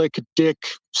phallic dick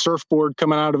surfboard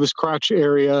coming out of his crotch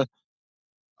area.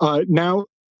 Now,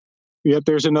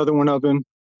 there's another one of him.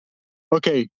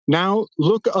 Okay, now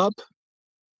look up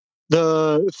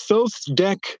the Thoth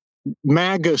deck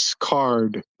Magus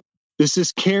card. This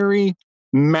is Carrie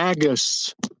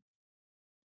Magus.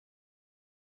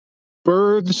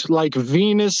 Birds like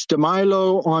Venus de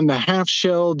Milo on the half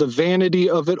shell. The vanity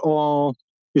of it all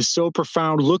is so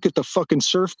profound. Look at the fucking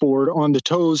surfboard on the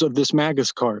toes of this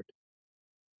Magus card.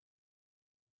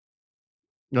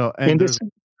 No, and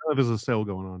there's a sale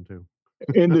going on too.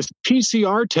 And this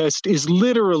PCR test is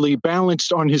literally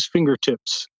balanced on his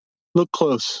fingertips. Look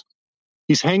close.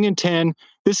 He's hanging 10.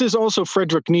 This is also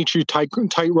Friedrich Nietzsche,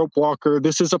 tightrope walker.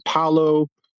 This is Apollo.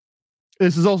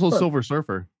 This is also Silver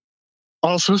Surfer.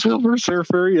 Also Silver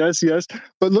Surfer, yes.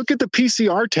 But look at the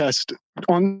PCR test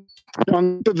on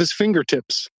his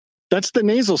fingertips. That's the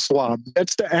nasal swab.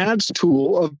 That's the ADS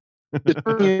tool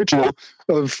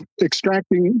of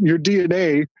extracting your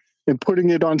DNA and putting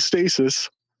it on stasis.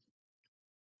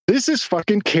 This is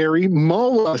fucking Carrie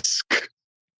Mollusk.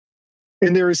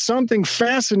 And there is something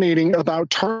fascinating about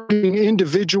targeting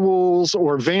individuals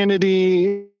or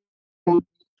vanity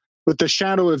with the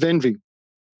shadow of envy.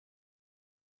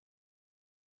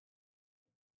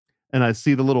 And I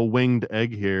see the little winged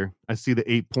egg here. I see the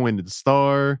 8-pointed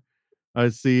star. I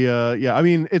see, I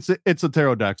mean, it's a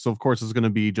tarot deck, so of course it's going to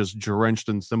be just drenched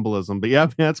in symbolism. But yeah,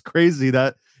 man, that's crazy.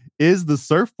 That is the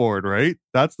surfboard, right?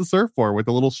 That's the surfboard with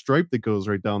the little stripe that goes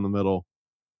right down the middle.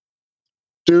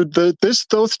 Dude, this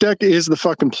Thoth deck is the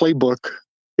fucking playbook.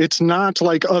 It's not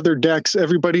like other decks.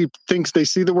 Everybody thinks they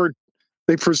see the word,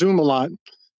 they presume a lot.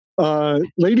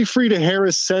 Lady Frida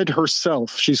Harris said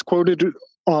herself, she's quoted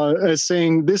as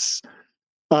saying this,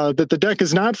 that the deck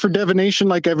is not for divination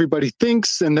like everybody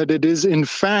thinks, and that it is in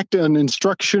fact an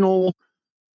instructional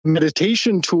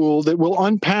meditation tool that will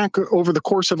unpack over the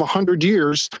course of 100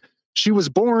 years. She was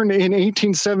born in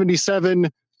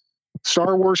 1877.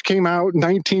 Star Wars came out in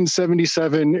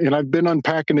 1977, and I've been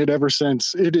unpacking it ever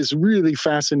since. It is really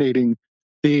fascinating.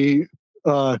 the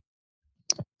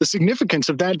significance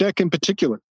of that deck in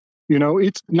particular. You know,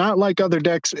 it's not like other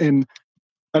decks, and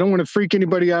I don't want to freak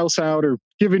anybody else out or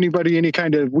give anybody any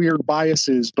kind of weird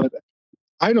biases, but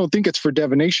I don't think it's for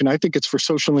divination. I think it's for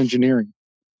social engineering.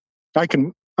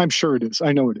 I'm sure it is.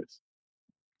 I know it is.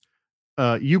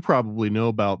 You probably know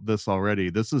about this already.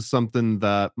 This is something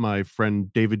that my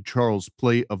friend David Charles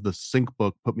Plate of the Sync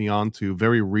Book put me onto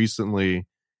very recently,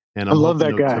 and I love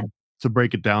that guy. To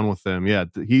break it down with him. Yeah,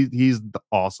 he's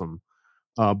awesome.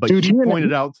 But Dude, he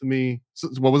pointed out to me.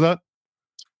 What was that?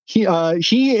 He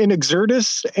and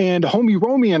Exertus and homie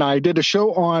Romy and I did a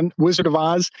show on Wizard of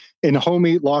Oz, and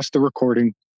homie lost the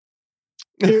recording.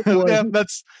 Yeah,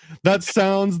 that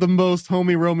sounds the most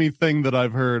homie Romy thing that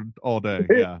I've heard all day.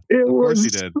 Yeah, of course he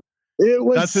did.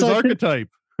 That's his archetype.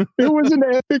 It was an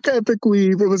epic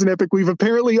weave. It was an epic weave.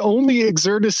 Apparently, only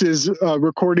Exertus's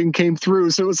recording came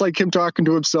through, so it was like him talking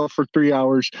to himself for 3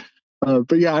 hours.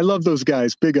 But yeah, I love those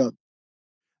guys. Big up.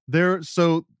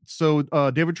 So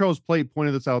David Charles Plate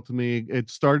pointed this out to me. It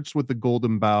starts with the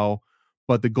Golden Bough,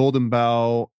 but the Golden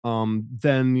Bough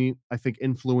then I think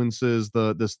influences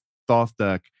this Thoth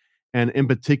deck, and in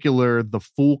particular the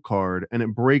Fool card, and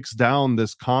it breaks down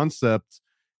this concept.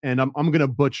 And I'm gonna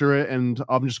butcher it, and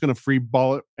I'm just gonna free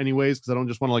ball it anyways because I don't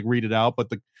just want to like read it out. But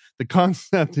the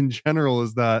concept in general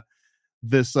is that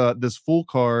this Fool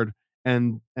card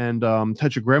and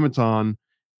Tetragrammaton,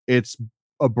 it's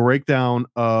a breakdown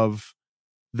of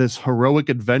this heroic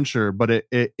adventure, but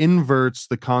it inverts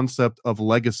the concept of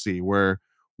legacy, where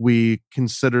we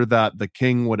consider that the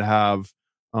king would have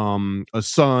a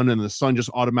son, and the son just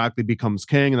automatically becomes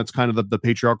king, and that's kind of the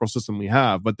patriarchal system we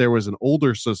have. But there was an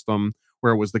older system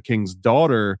where it was the king's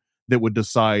daughter that would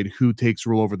decide who takes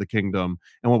rule over the kingdom.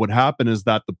 And what would happen is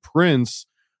that the prince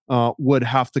would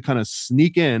have to kind of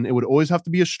sneak in. It would always have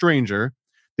to be a stranger.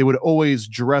 They would always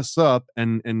dress up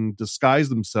and disguise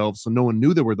themselves so no one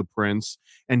knew they were the prince.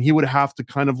 And he would have to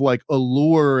kind of like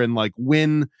allure and like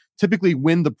typically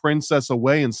win the princess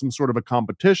away in some sort of a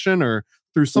competition or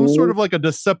through some sort of like a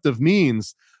deceptive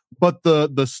means. But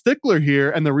the stickler here,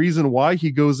 and the reason why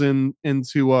he goes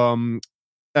into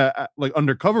like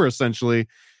undercover essentially,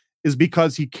 is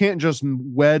because he can't just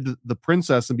wed the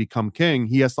princess and become king.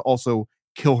 He has to also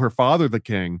kill her father, the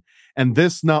king. And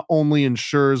this not only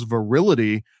ensures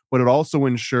virility, but it also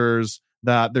ensures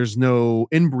that there's no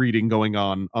inbreeding going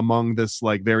on among this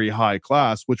like very high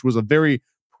class, which was a very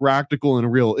practical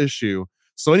and real issue.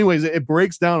 So anyways, it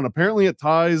breaks down, and apparently it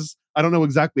ties, I don't know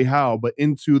exactly how, but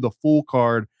into the Fool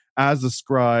card as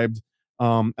described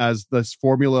as this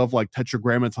formula of like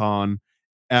Tetragrammaton,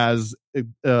 as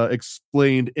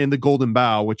explained in the Golden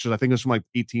Bough, which is, I think it's from like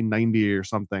 1890 or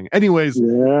something. Anyways,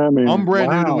 yeah, man. I'm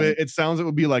brand new to it. It sounds it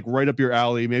would be like right up your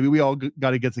alley. Maybe we all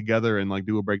got to get together and like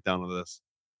do a breakdown of this.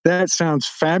 That sounds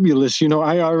fabulous. You know,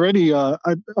 I already I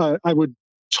would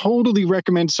totally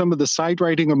recommend some of the side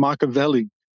writing of Machiavelli.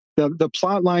 The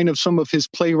plot line of some of his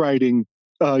playwriting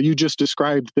you just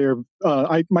described there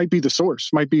might be the source,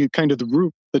 might be kind of the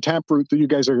root, the taproot that you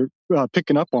guys are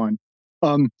picking up on.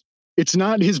 It's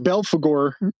not his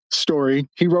Belphegor story.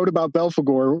 He wrote about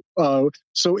Belphegor.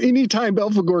 So anytime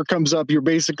Belphegor comes up, you're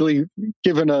basically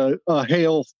given a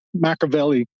hail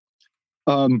Machiavelli.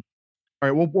 All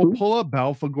right, we'll pull up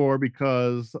Belphegor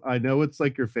because I know it's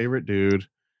like your favorite dude.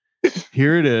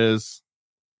 Here it is.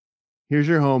 Here's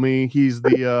your homie. He's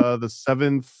the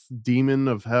seventh demon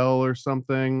of hell or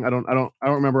something. I don't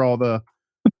remember all the.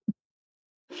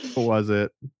 What was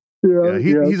it? Yeah,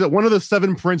 he's one of the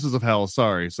seven princes of hell.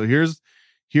 Sorry. So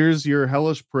here's your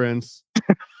hellish prince.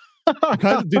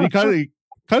 He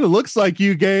kind of looks like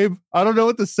you, Gabe. I don't know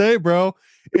what to say, bro.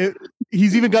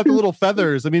 He's even got the little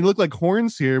feathers. I mean, look like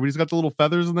horns here, but he's got the little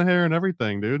feathers in the hair and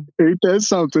everything, dude. Ain't that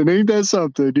something?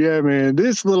 Yeah, man.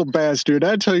 This little bastard.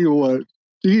 I tell you what,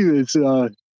 he is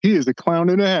a clown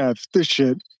and a half. This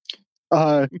shit.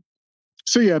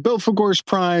 So yeah, Belphegor's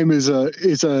prime is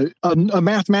a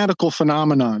mathematical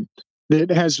phenomenon that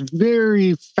has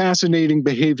very fascinating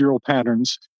behavioral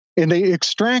patterns. And they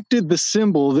extracted the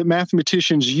symbol that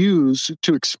mathematicians use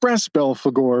to express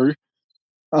Belphegor.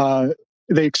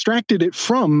 They extracted it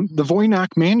from the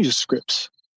Voynich manuscripts,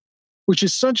 which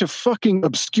is such a fucking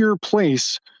obscure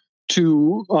place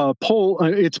to pull.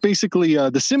 It's basically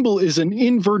the symbol is an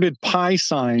inverted pi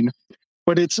sign,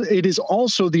 but it is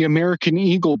also the American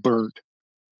eagle bird.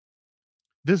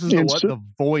 This is the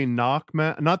Voynich,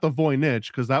 not the Voynich,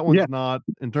 because that one's not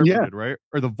interpreted, right?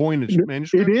 Or the Voynich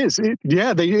manuscript? It is.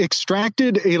 They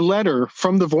extracted a letter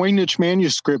from the Voynich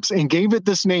manuscripts and gave it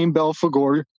this name,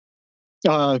 Belphegor,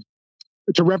 to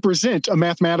represent a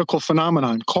mathematical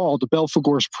phenomenon called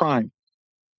Belphegor's prime.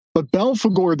 But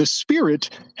Belphegor, the spirit,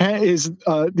 is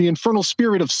the infernal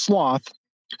spirit of sloth.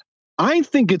 I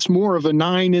think it's more of a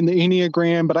 9 in the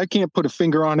Enneagram, but I can't put a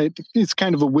finger on it. It's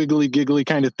kind of a wiggly, giggly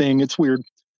kind of thing. It's weird.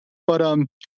 But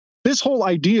this whole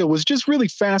idea was just really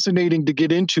fascinating to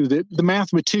get into. That the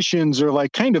mathematicians are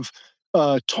like kind of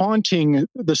taunting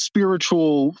the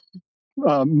spiritual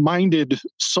minded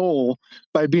soul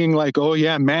by being like, oh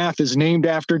yeah, math is named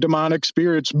after demonic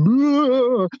spirits.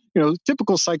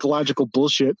 Typical psychological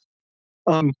bullshit.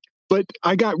 But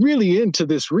I got really into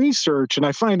this research, and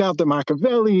I find out that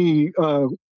Machiavelli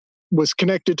was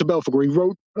connected to Belphegor. He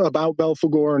wrote about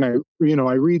Belphegor, and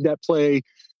I read that play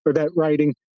or that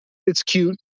writing. It's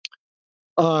cute.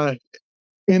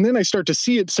 And then I start to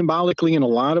see it symbolically in a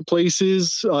lot of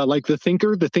places, like the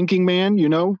thinking man,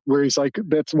 where he's like,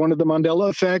 that's one of the Mandela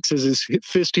effects, is his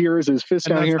fist here, is his fist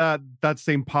down here. That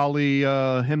same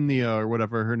polyhymnia or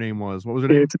whatever her name was. What was her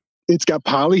name? It's got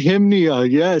polyhymnia,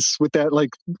 yes, with that like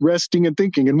resting and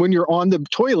thinking. And when you're on the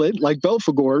toilet, like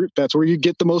Belphegor, that's where you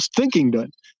get the most thinking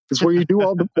done. It's where you do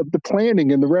all the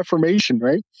planning and the reformation,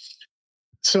 right?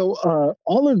 So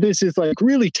all of this is like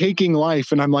really taking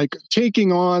life, and I'm like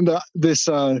taking on this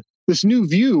new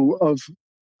view of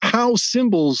how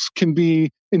symbols can be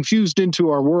infused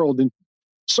into our world in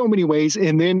so many ways.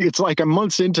 And then it's like I'm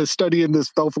months into studying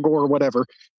this Belphegor or whatever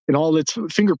and all its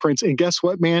fingerprints. And guess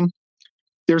what, man?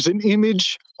 There's an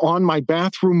image on my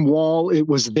bathroom wall. It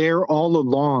was there all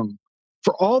along.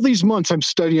 For all these months, I'm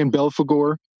studying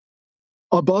Belphegor.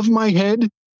 Above my head,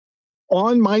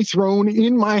 on my throne,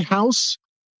 in my house,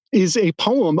 is a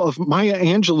poem of Maya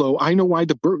Angelou, I Know Why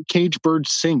the Caged Bird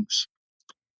Sings.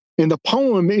 And the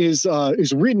poem is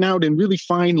written out in really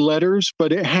fine letters,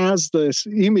 but it has this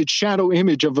shadow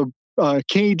image of a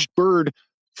caged bird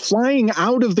flying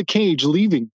out of the cage,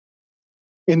 leaving.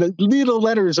 And the little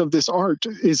letters of this art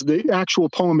is the actual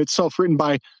poem itself, written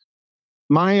by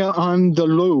Maya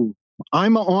Angelou.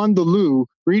 I'm on the loo,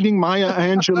 reading Maya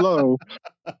Angelou,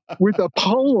 with a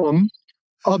poem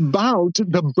about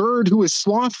the bird who is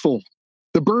slothful,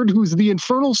 the bird who's the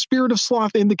infernal spirit of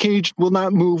sloth in the cage, will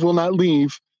not move, will not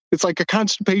leave. It's like a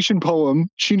constipation poem.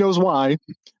 She knows why,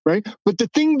 right? But the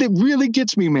thing that really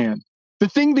gets me, man, the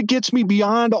thing that gets me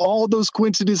beyond all those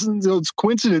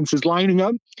coincidences lining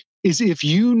up, is if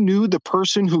you knew the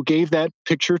person who gave that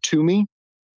picture to me,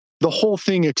 the whole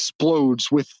thing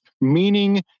explodes with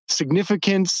meaning,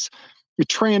 significance. It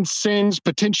transcends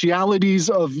potentialities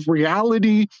of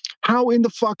reality. How in the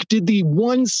fuck did the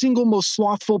one single most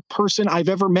slothful person I've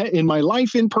ever met in my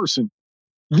life in person,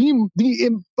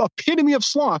 the epitome of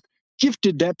sloth,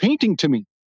 gifted that painting to me?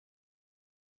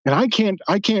 And I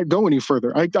can't go any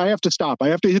further. I have to stop. I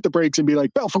have to hit the brakes and be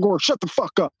like, Belphegor, shut the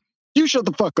fuck up. You shut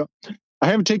the fuck up. I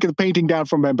haven't taken the painting down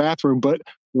from my bathroom, but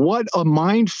what a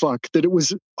mind fuck that it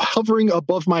was hovering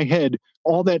above my head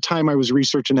all that time I was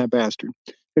researching that bastard.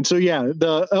 And so, yeah,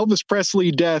 the Elvis Presley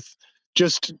death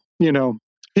just,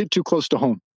 hit too close to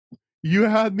home. You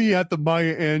had me at the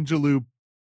Maya Angelou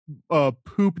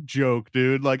poop joke,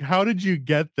 dude. Like, how did you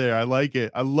get there? I like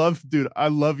it. I love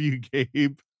you,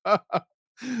 Gabe.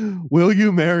 Will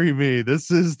you marry me?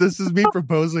 This is me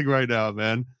proposing right now,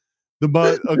 man.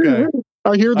 Okay.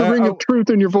 I hear the ring of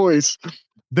truth in your voice.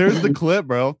 There's the clip,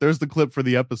 bro. There's the clip for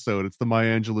the episode. It's the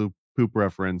Maya Angelou poop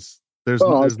reference. There's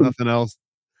nothing else.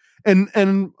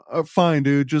 And fine,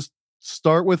 dude. Just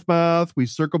start with math. We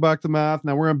circle back to math.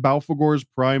 Now we're in Belphegor's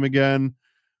prime again.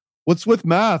 What's with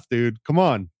math, dude? Come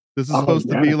on. This is supposed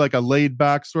to be like a laid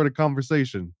back sort of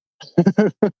conversation.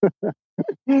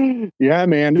 Yeah,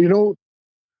 man.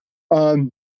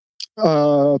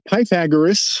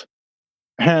 Pythagoras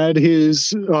had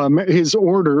his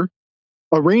order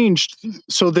arranged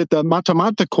so that the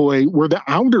mathematikoi were the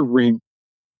outer ring,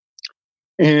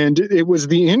 and it was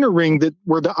the inner ring that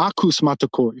were the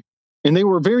akousmatikoi. And they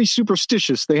were very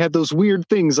superstitious. They had those weird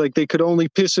things, like they could only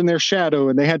piss in their shadow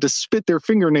and they had to spit their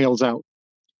fingernails out.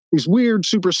 These weird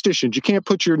superstitions. You can't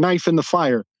put your knife in the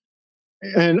fire.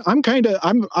 And I've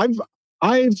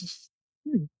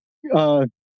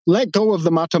let go of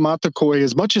the mathematikoi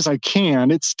as much as I can.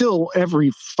 It's still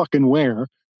every fucking where.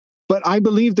 But I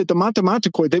believe that the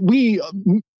mathematikoi,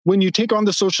 that when you take on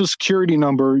the social security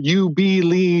number, you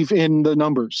believe in the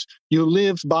numbers. You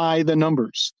live by the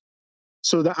numbers.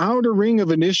 So the outer ring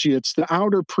of initiates, the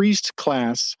outer priest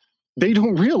class, they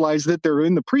don't realize that they're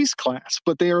in the priest class,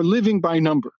 but they are living by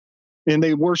number. And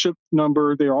they worship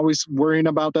number. They're always worrying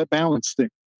about that balance thing.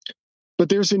 But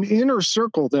there's an inner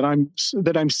circle that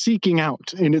I'm seeking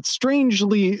out, and it's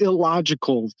strangely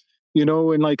illogical,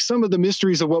 and like some of the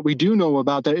mysteries of what we do know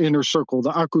about that inner circle,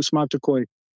 the akousmatikoi.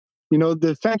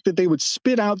 the fact that they would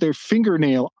spit out their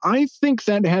fingernail, I think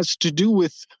that has to do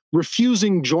with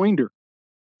refusing joinder.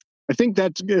 I think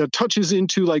that touches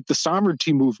into like the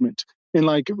sovereignty movement and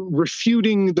like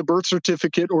refuting the birth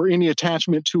certificate or any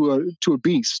attachment to a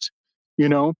beast,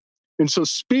 And so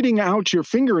spitting out your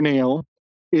fingernail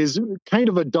is kind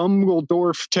of a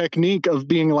Dumbledore technique of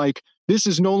being like, this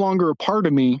is no longer a part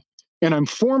of me, and I'm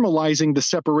formalizing the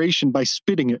separation by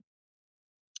spitting it.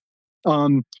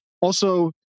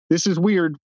 Also, this is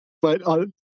weird, but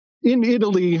in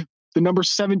Italy, the number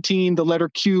 17, the letter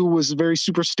Q, was very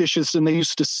superstitious, and they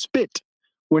used to spit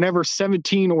whenever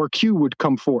 17 or Q would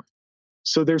come forth.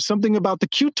 So there's something about the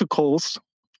cuticles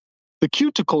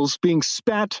being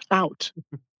spat out.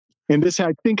 And this,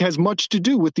 I think, has much to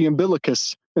do with the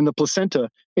umbilicus and the placenta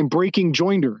and breaking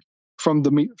joinder from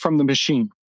the machine.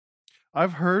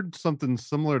 I've heard something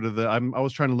similar to that. I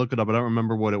was trying to look it up. I don't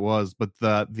remember what it was, but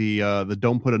that the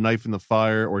don't put a knife in the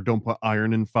fire or don't put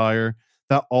iron in fire,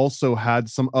 that also had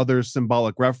some other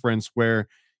symbolic reference where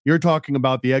you're talking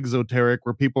about the exoteric,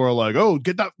 where people are like, "Oh,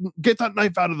 get that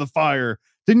knife out of the fire."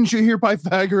 Didn't you hear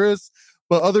Pythagoras?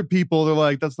 But other people, they're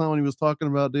like, "That's not what he was talking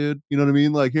about, dude." You know what I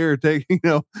mean? Like, here, take,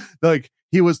 like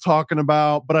he was talking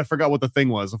about, but I forgot what the thing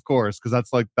was, of course, because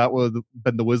that would have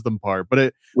been the wisdom part.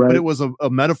 But it was a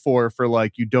metaphor for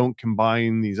like, you don't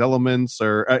combine these elements,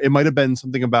 or it might have been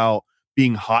something about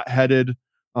being hot-headed,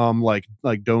 like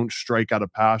don't strike out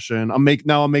of passion. I'm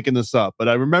making this up, but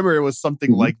I remember it was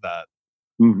something like that.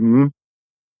 Mm-hmm.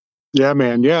 Yeah,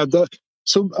 man. Yeah.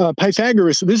 So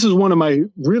Pythagoras, this is one of my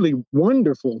really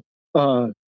wonderful,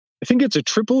 I think it's a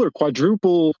triple or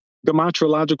quadruple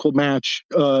gematrological match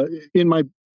in my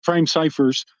prime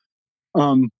ciphers.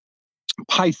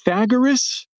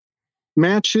 Pythagoras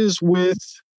matches with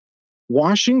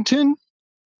Washington,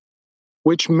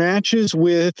 which matches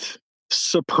with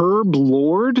Superb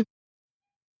Lord,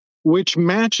 which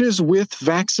matches with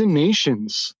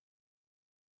vaccinations.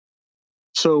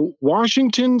 So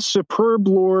Washington, Superb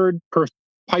Lord,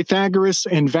 Pythagoras,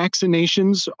 and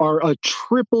vaccinations are a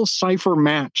triple cipher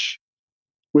match,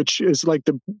 which is like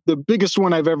the biggest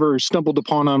one I've ever stumbled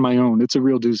upon on my own. It's a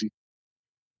real doozy.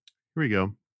 Here we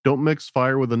go. Don't mix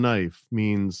fire with a knife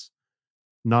means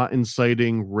not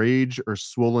inciting rage or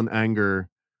swollen anger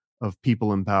of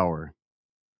people in power.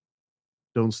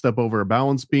 Don't step over a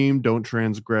balance beam. Don't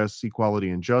transgress equality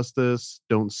and justice.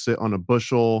 Don't sit on a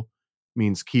bushel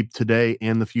means keep today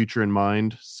and the future in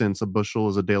mind, since a bushel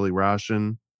is a daily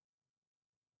ration.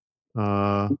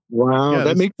 Wow, yeah,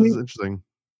 this is interesting.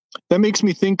 That makes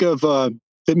me think of that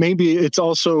maybe it's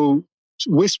also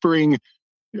whispering,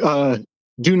 do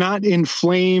not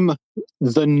inflame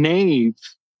the knave.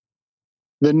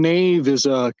 The knave is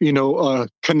a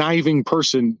conniving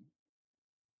person.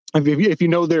 If you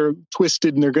know they're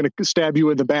twisted and they're going to stab you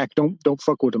in the back, don't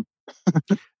fuck with them.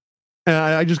 And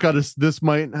I just got this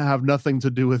might have nothing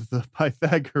to do with the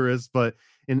Pythagoras, but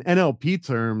in NLP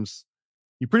terms,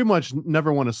 you pretty much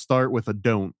never want to start with a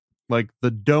don't. Like the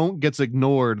don't gets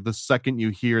ignored the second you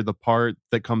hear the part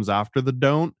that comes after the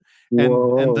don't, and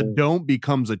the don't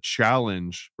becomes a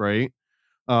challenge, right?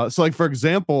 So like, for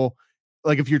example,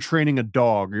 like if you're training a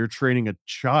dog or you're training a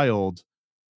child,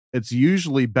 it's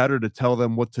usually better to tell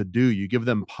them what to do. You give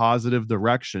them positive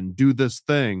direction, do this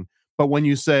thing. But when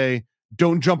you say,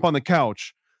 don't jump on the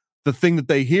couch, the thing that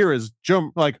they hear is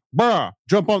jump, like, brah,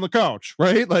 jump on the couch,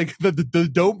 right? Like the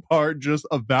don't part just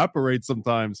evaporates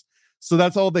sometimes. So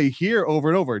that's all they hear over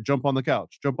and over. Jump on the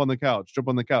couch, jump on the couch, jump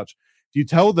on the couch. If you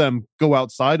tell them, go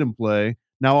outside and play,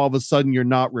 now all of a sudden you're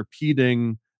not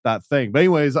repeating that thing. But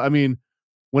anyways, I mean,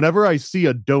 whenever I see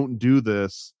a don't do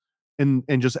this in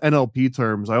just NLP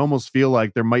terms, I almost feel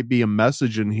like there might be a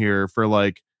message in here for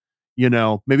like,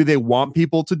 maybe they want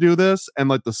people to do this, and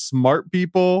like the smart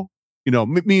people,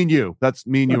 me and you, that's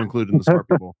me and you included in the smart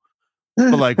people.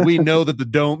 But like, we know that the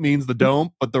don't means the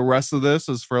don't, but the rest of this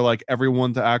is for like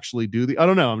everyone to actually do I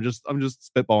don't know. I'm just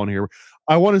spitballing here.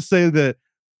 I want to say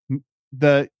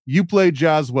that you play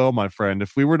jazz well, my friend.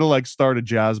 If we were to like start a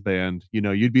jazz band,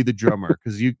 you'd be the drummer,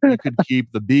 because you could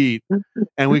keep the beat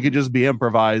and we could just be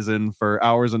improvising for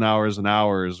hours and hours and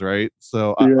hours, right?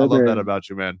 So I love that about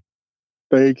you, man.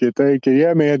 Thank you.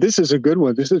 Yeah, man, this is a good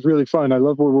one. This is really fun. I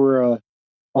love where we're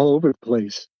all over the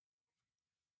place.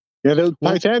 Yeah, the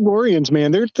Pythagoreans,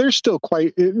 man, they're still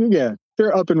quite,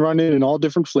 they're up and running in all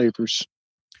different flavors.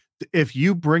 If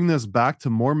you bring this back to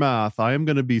more math, I am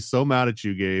going to be so mad at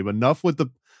you, Gabe. Enough with the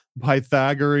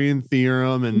Pythagorean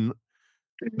theorem and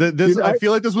this. I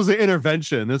feel like this was an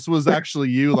intervention. This was actually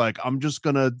you. Like, I'm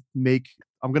going to make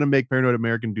Paranoid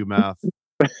American do math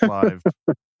live.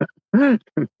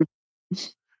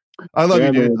 I love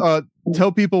you, dude.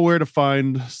 tell people where to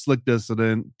find Slick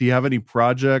Dissident. Do you have any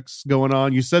projects going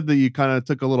on? You said that you kind of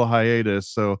took a little hiatus,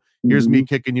 so here's me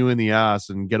kicking you in the ass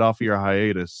and get off of your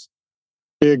hiatus.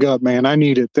 Big up, man. I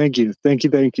need it. Thank you.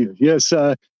 Yes,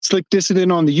 Slick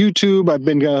Dissident on the YouTube. I've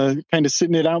been kind of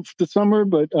sitting it out for the summer,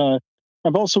 but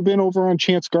I've also been over on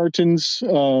Chance Garton's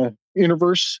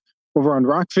Interverse over on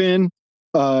Rockfin.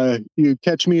 You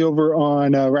catch me over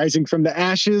on Rising from the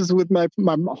Ashes with my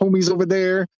homies over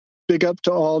there. Big up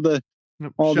to all the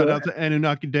shout out to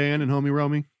Anunnaki Dan and Homie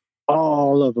Romy.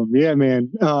 All of them. Yeah,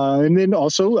 man. And then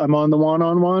also I'm on the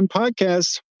One-on-One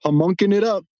podcast, homunking it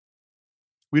up.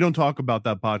 We don't talk about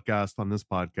that podcast on this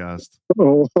podcast.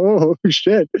 Oh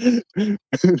shit.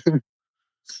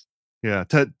 Yeah,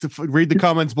 to read the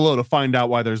comments below to find out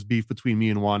why there's beef between me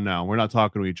and Juan now. We're not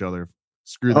talking to each other.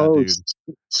 Screw that dude.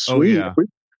 Sweet. Oh, yeah.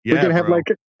 We're going to have like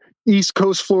East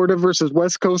Coast Florida versus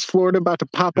West Coast Florida about to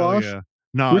pop off. Yeah.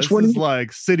 No, this is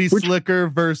like City Slicker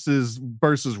versus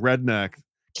Redneck.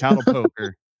 Cattle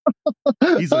poker.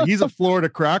 He's a Florida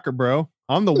cracker, bro.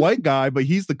 I'm the white guy, but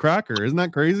he's the cracker. Isn't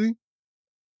that crazy?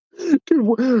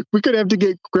 Dude, we could have to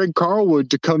get Greg Carlwood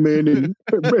to come in and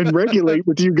regulate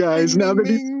with you guys now that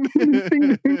he's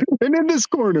and in this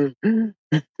corner.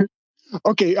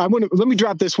 Okay, let me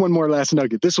drop this one more last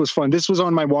nugget. This was fun. This was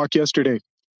on my walk yesterday.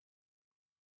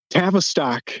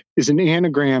 Tavistock is an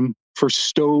anagram for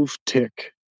stove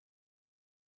tick.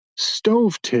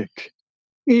 Stove tick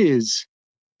is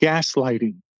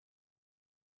gaslighting.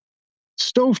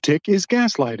 Stove tick is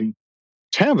gaslighting.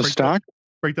 Tavistock.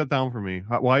 Break that down for me.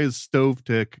 Why is stove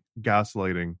tick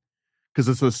gaslighting? Because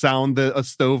it's the sound that a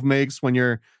stove makes when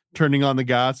you're turning on the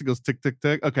gas. It goes tick, tick,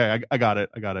 tick. Okay, I got it.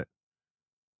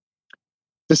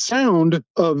 The sound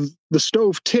of the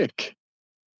stove tick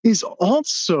is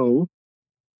also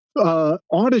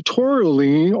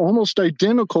auditorially almost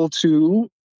identical to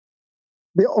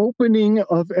the opening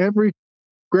of every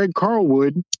Greg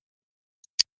Carlwood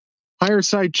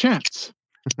Fireside Chats.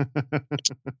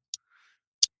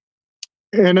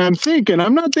 And I'm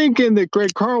not thinking that Greg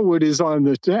Carlwood is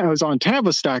on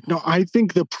Tavistock. No, I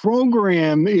think the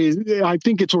program I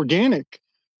think it's organic.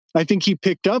 I think he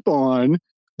picked up on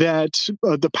that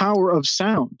the power of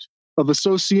sound, of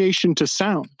association to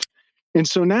sound. And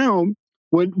so now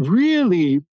what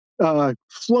really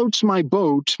floats my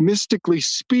boat, mystically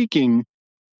speaking,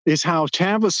 is how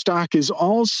Tavistock is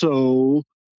also,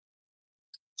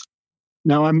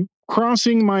 now I'm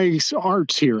crossing my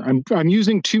arts here. I'm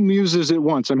using two muses at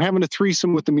once. I'm having a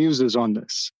threesome with the muses on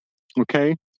this.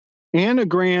 Okay?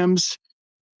 Anagrams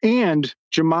and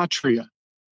gematria.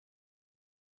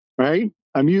 Right?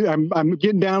 I'm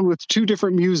getting down with two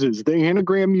different muses, the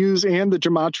anagram muse and the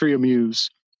gematria muse.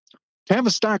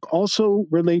 Tavistock also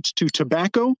relates to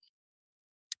tobacco.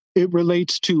 It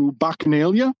relates to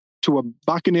bacchanalia, to a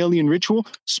bacchanalian ritual.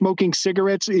 Smoking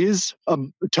cigarettes is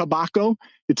tobacco.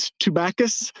 It's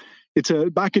tobaccus. It's a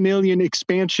bacchanalian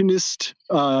expansionist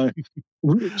ceremony.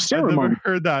 I've never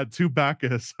heard that.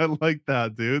 Tobaccus. I like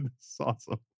that, dude. It's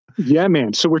awesome. Yeah,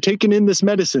 man. So we're taking in this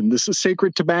medicine. This is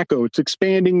sacred tobacco. It's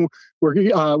expanding.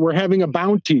 We're having a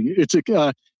bounty. It's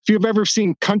if you've ever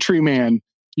seen Countryman,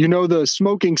 you know the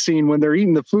smoking scene when they're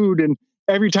eating the food, and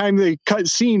every time they cut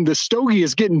scene, the stogie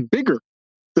is getting bigger.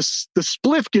 The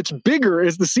spliff gets bigger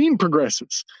as the scene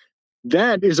progresses.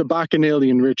 That is a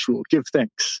bacchanalian ritual. Give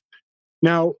thanks.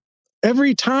 Now,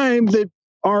 every time that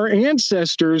our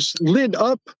ancestors lit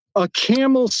up a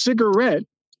Camel cigarette,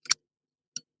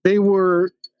 they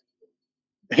were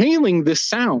hailing this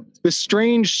sound, this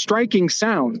strange, striking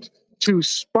sound, to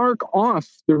spark off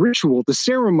the ritual, the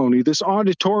ceremony, this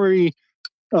auditory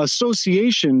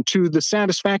association to the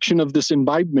satisfaction of this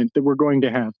imbibement that we're going to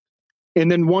have.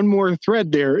 And then one more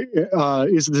thread there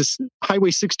is this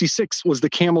Highway 66 was the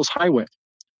Camel's Highway,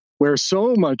 where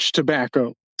so much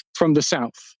tobacco from the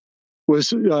South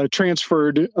was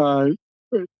transferred,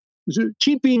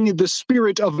 keeping the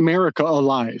spirit of America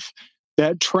alive.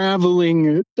 That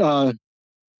traveling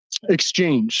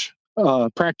exchange,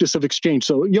 practice of exchange.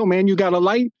 So, yo, man, you got a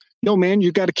light? Yo, man,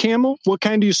 you got a Camel? What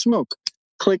kind do you smoke?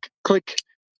 Click, click.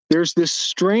 There's this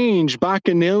strange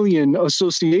bacchanalian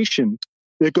association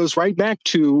that goes right back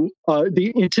to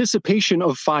the anticipation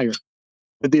of fire,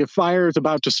 that the fire is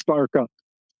about to spark up.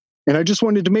 And I just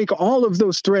wanted to make all of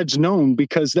those threads known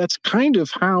because that's kind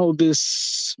of how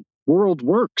this world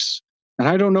works. And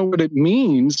I don't know what it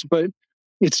means, but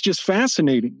it's just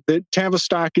fascinating that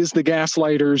Tavistock is the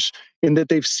gaslighters and that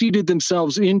they've seeded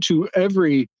themselves into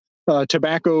every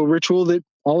tobacco ritual that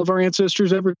all of our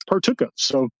ancestors ever partook of.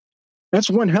 So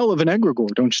that's one hell of an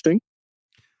egregore, don't you think?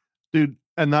 Dude,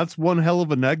 and that's one hell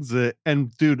of an exit.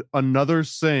 And dude, another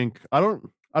sync. I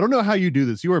don't I don't know how you do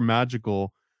this. You are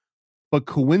magical. But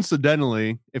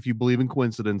coincidentally, if you believe in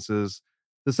coincidences,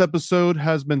 this episode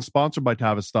has been sponsored by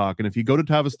Tavistock. And if you go to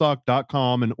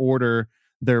tavistock.com and order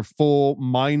their full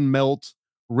mind melt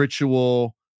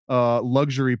ritual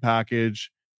luxury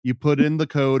package, you put in the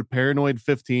code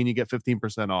Paranoid15, you get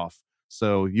 15% off.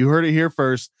 So you heard it here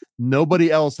first.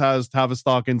 Nobody else has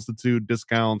Tavistock Institute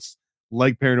discounts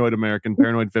like Paranoid American,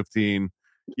 Paranoid 15.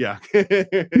 Yeah. There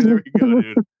we go,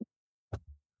 dude.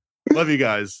 Love you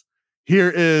guys.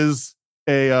 Here is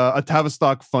a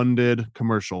Tavistock funded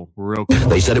commercial. Real quick.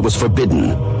 They said it was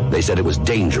forbidden. They said it was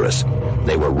dangerous.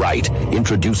 They were right.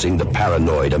 Introducing the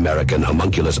Paranoid American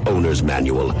Homunculus Owner's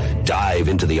Manual. Dive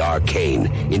into the arcane,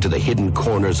 into the hidden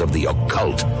corners of the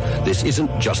occult. This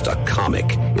isn't just a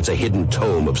comic. It's a hidden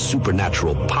tome of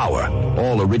supernatural power.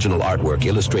 All original artwork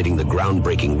illustrating the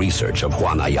groundbreaking research of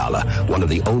Juan Ayala, one of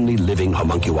the only living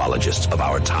homunculologists of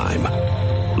our time.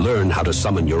 Learn how to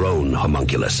summon your own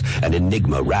homunculus, an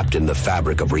enigma wrapped in the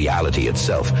fabric of reality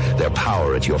itself, their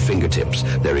power at your fingertips,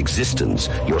 their existence,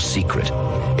 your secret.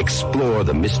 Explore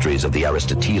the mysteries of the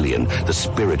Aristotelian, the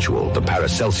spiritual, the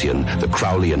Paracelsian, the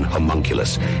Crowleyan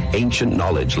homunculus, ancient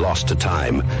knowledge lost to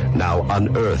time, now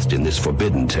unearthed in this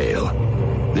forbidden tale.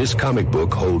 This comic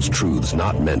book holds truths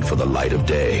not meant for the light of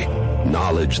day,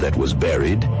 knowledge that was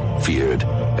buried, feared,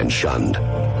 and shunned.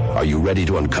 Are you ready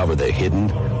to uncover the hidden?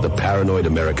 The Paranoid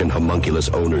American Homunculus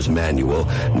Owner's Manual,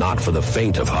 not for the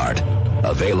faint of heart.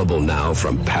 Available now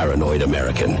from Paranoid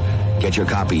American. Get your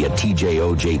copy at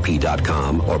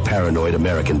tjojp.com or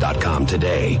paranoidamerican.com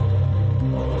today.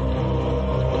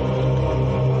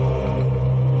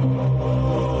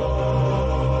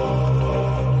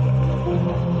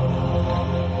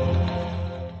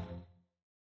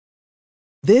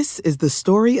 This is the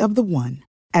story of the one.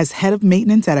 As head of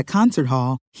maintenance at a concert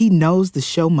hall, he knows the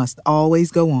show must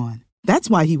always go on. That's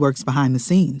why he works behind the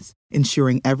scenes,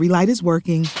 ensuring every light is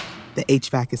working, the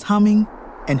HVAC is humming,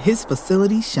 and his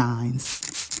facility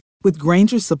shines. With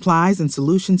Grainger's supplies and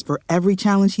solutions for every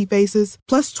challenge he faces,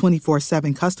 plus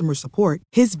 24/7 customer support,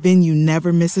 his venue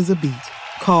never misses a beat.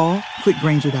 Call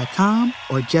quickgrainger.com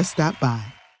or just stop by.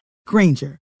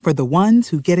 Grainger, for the ones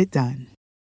who get it done.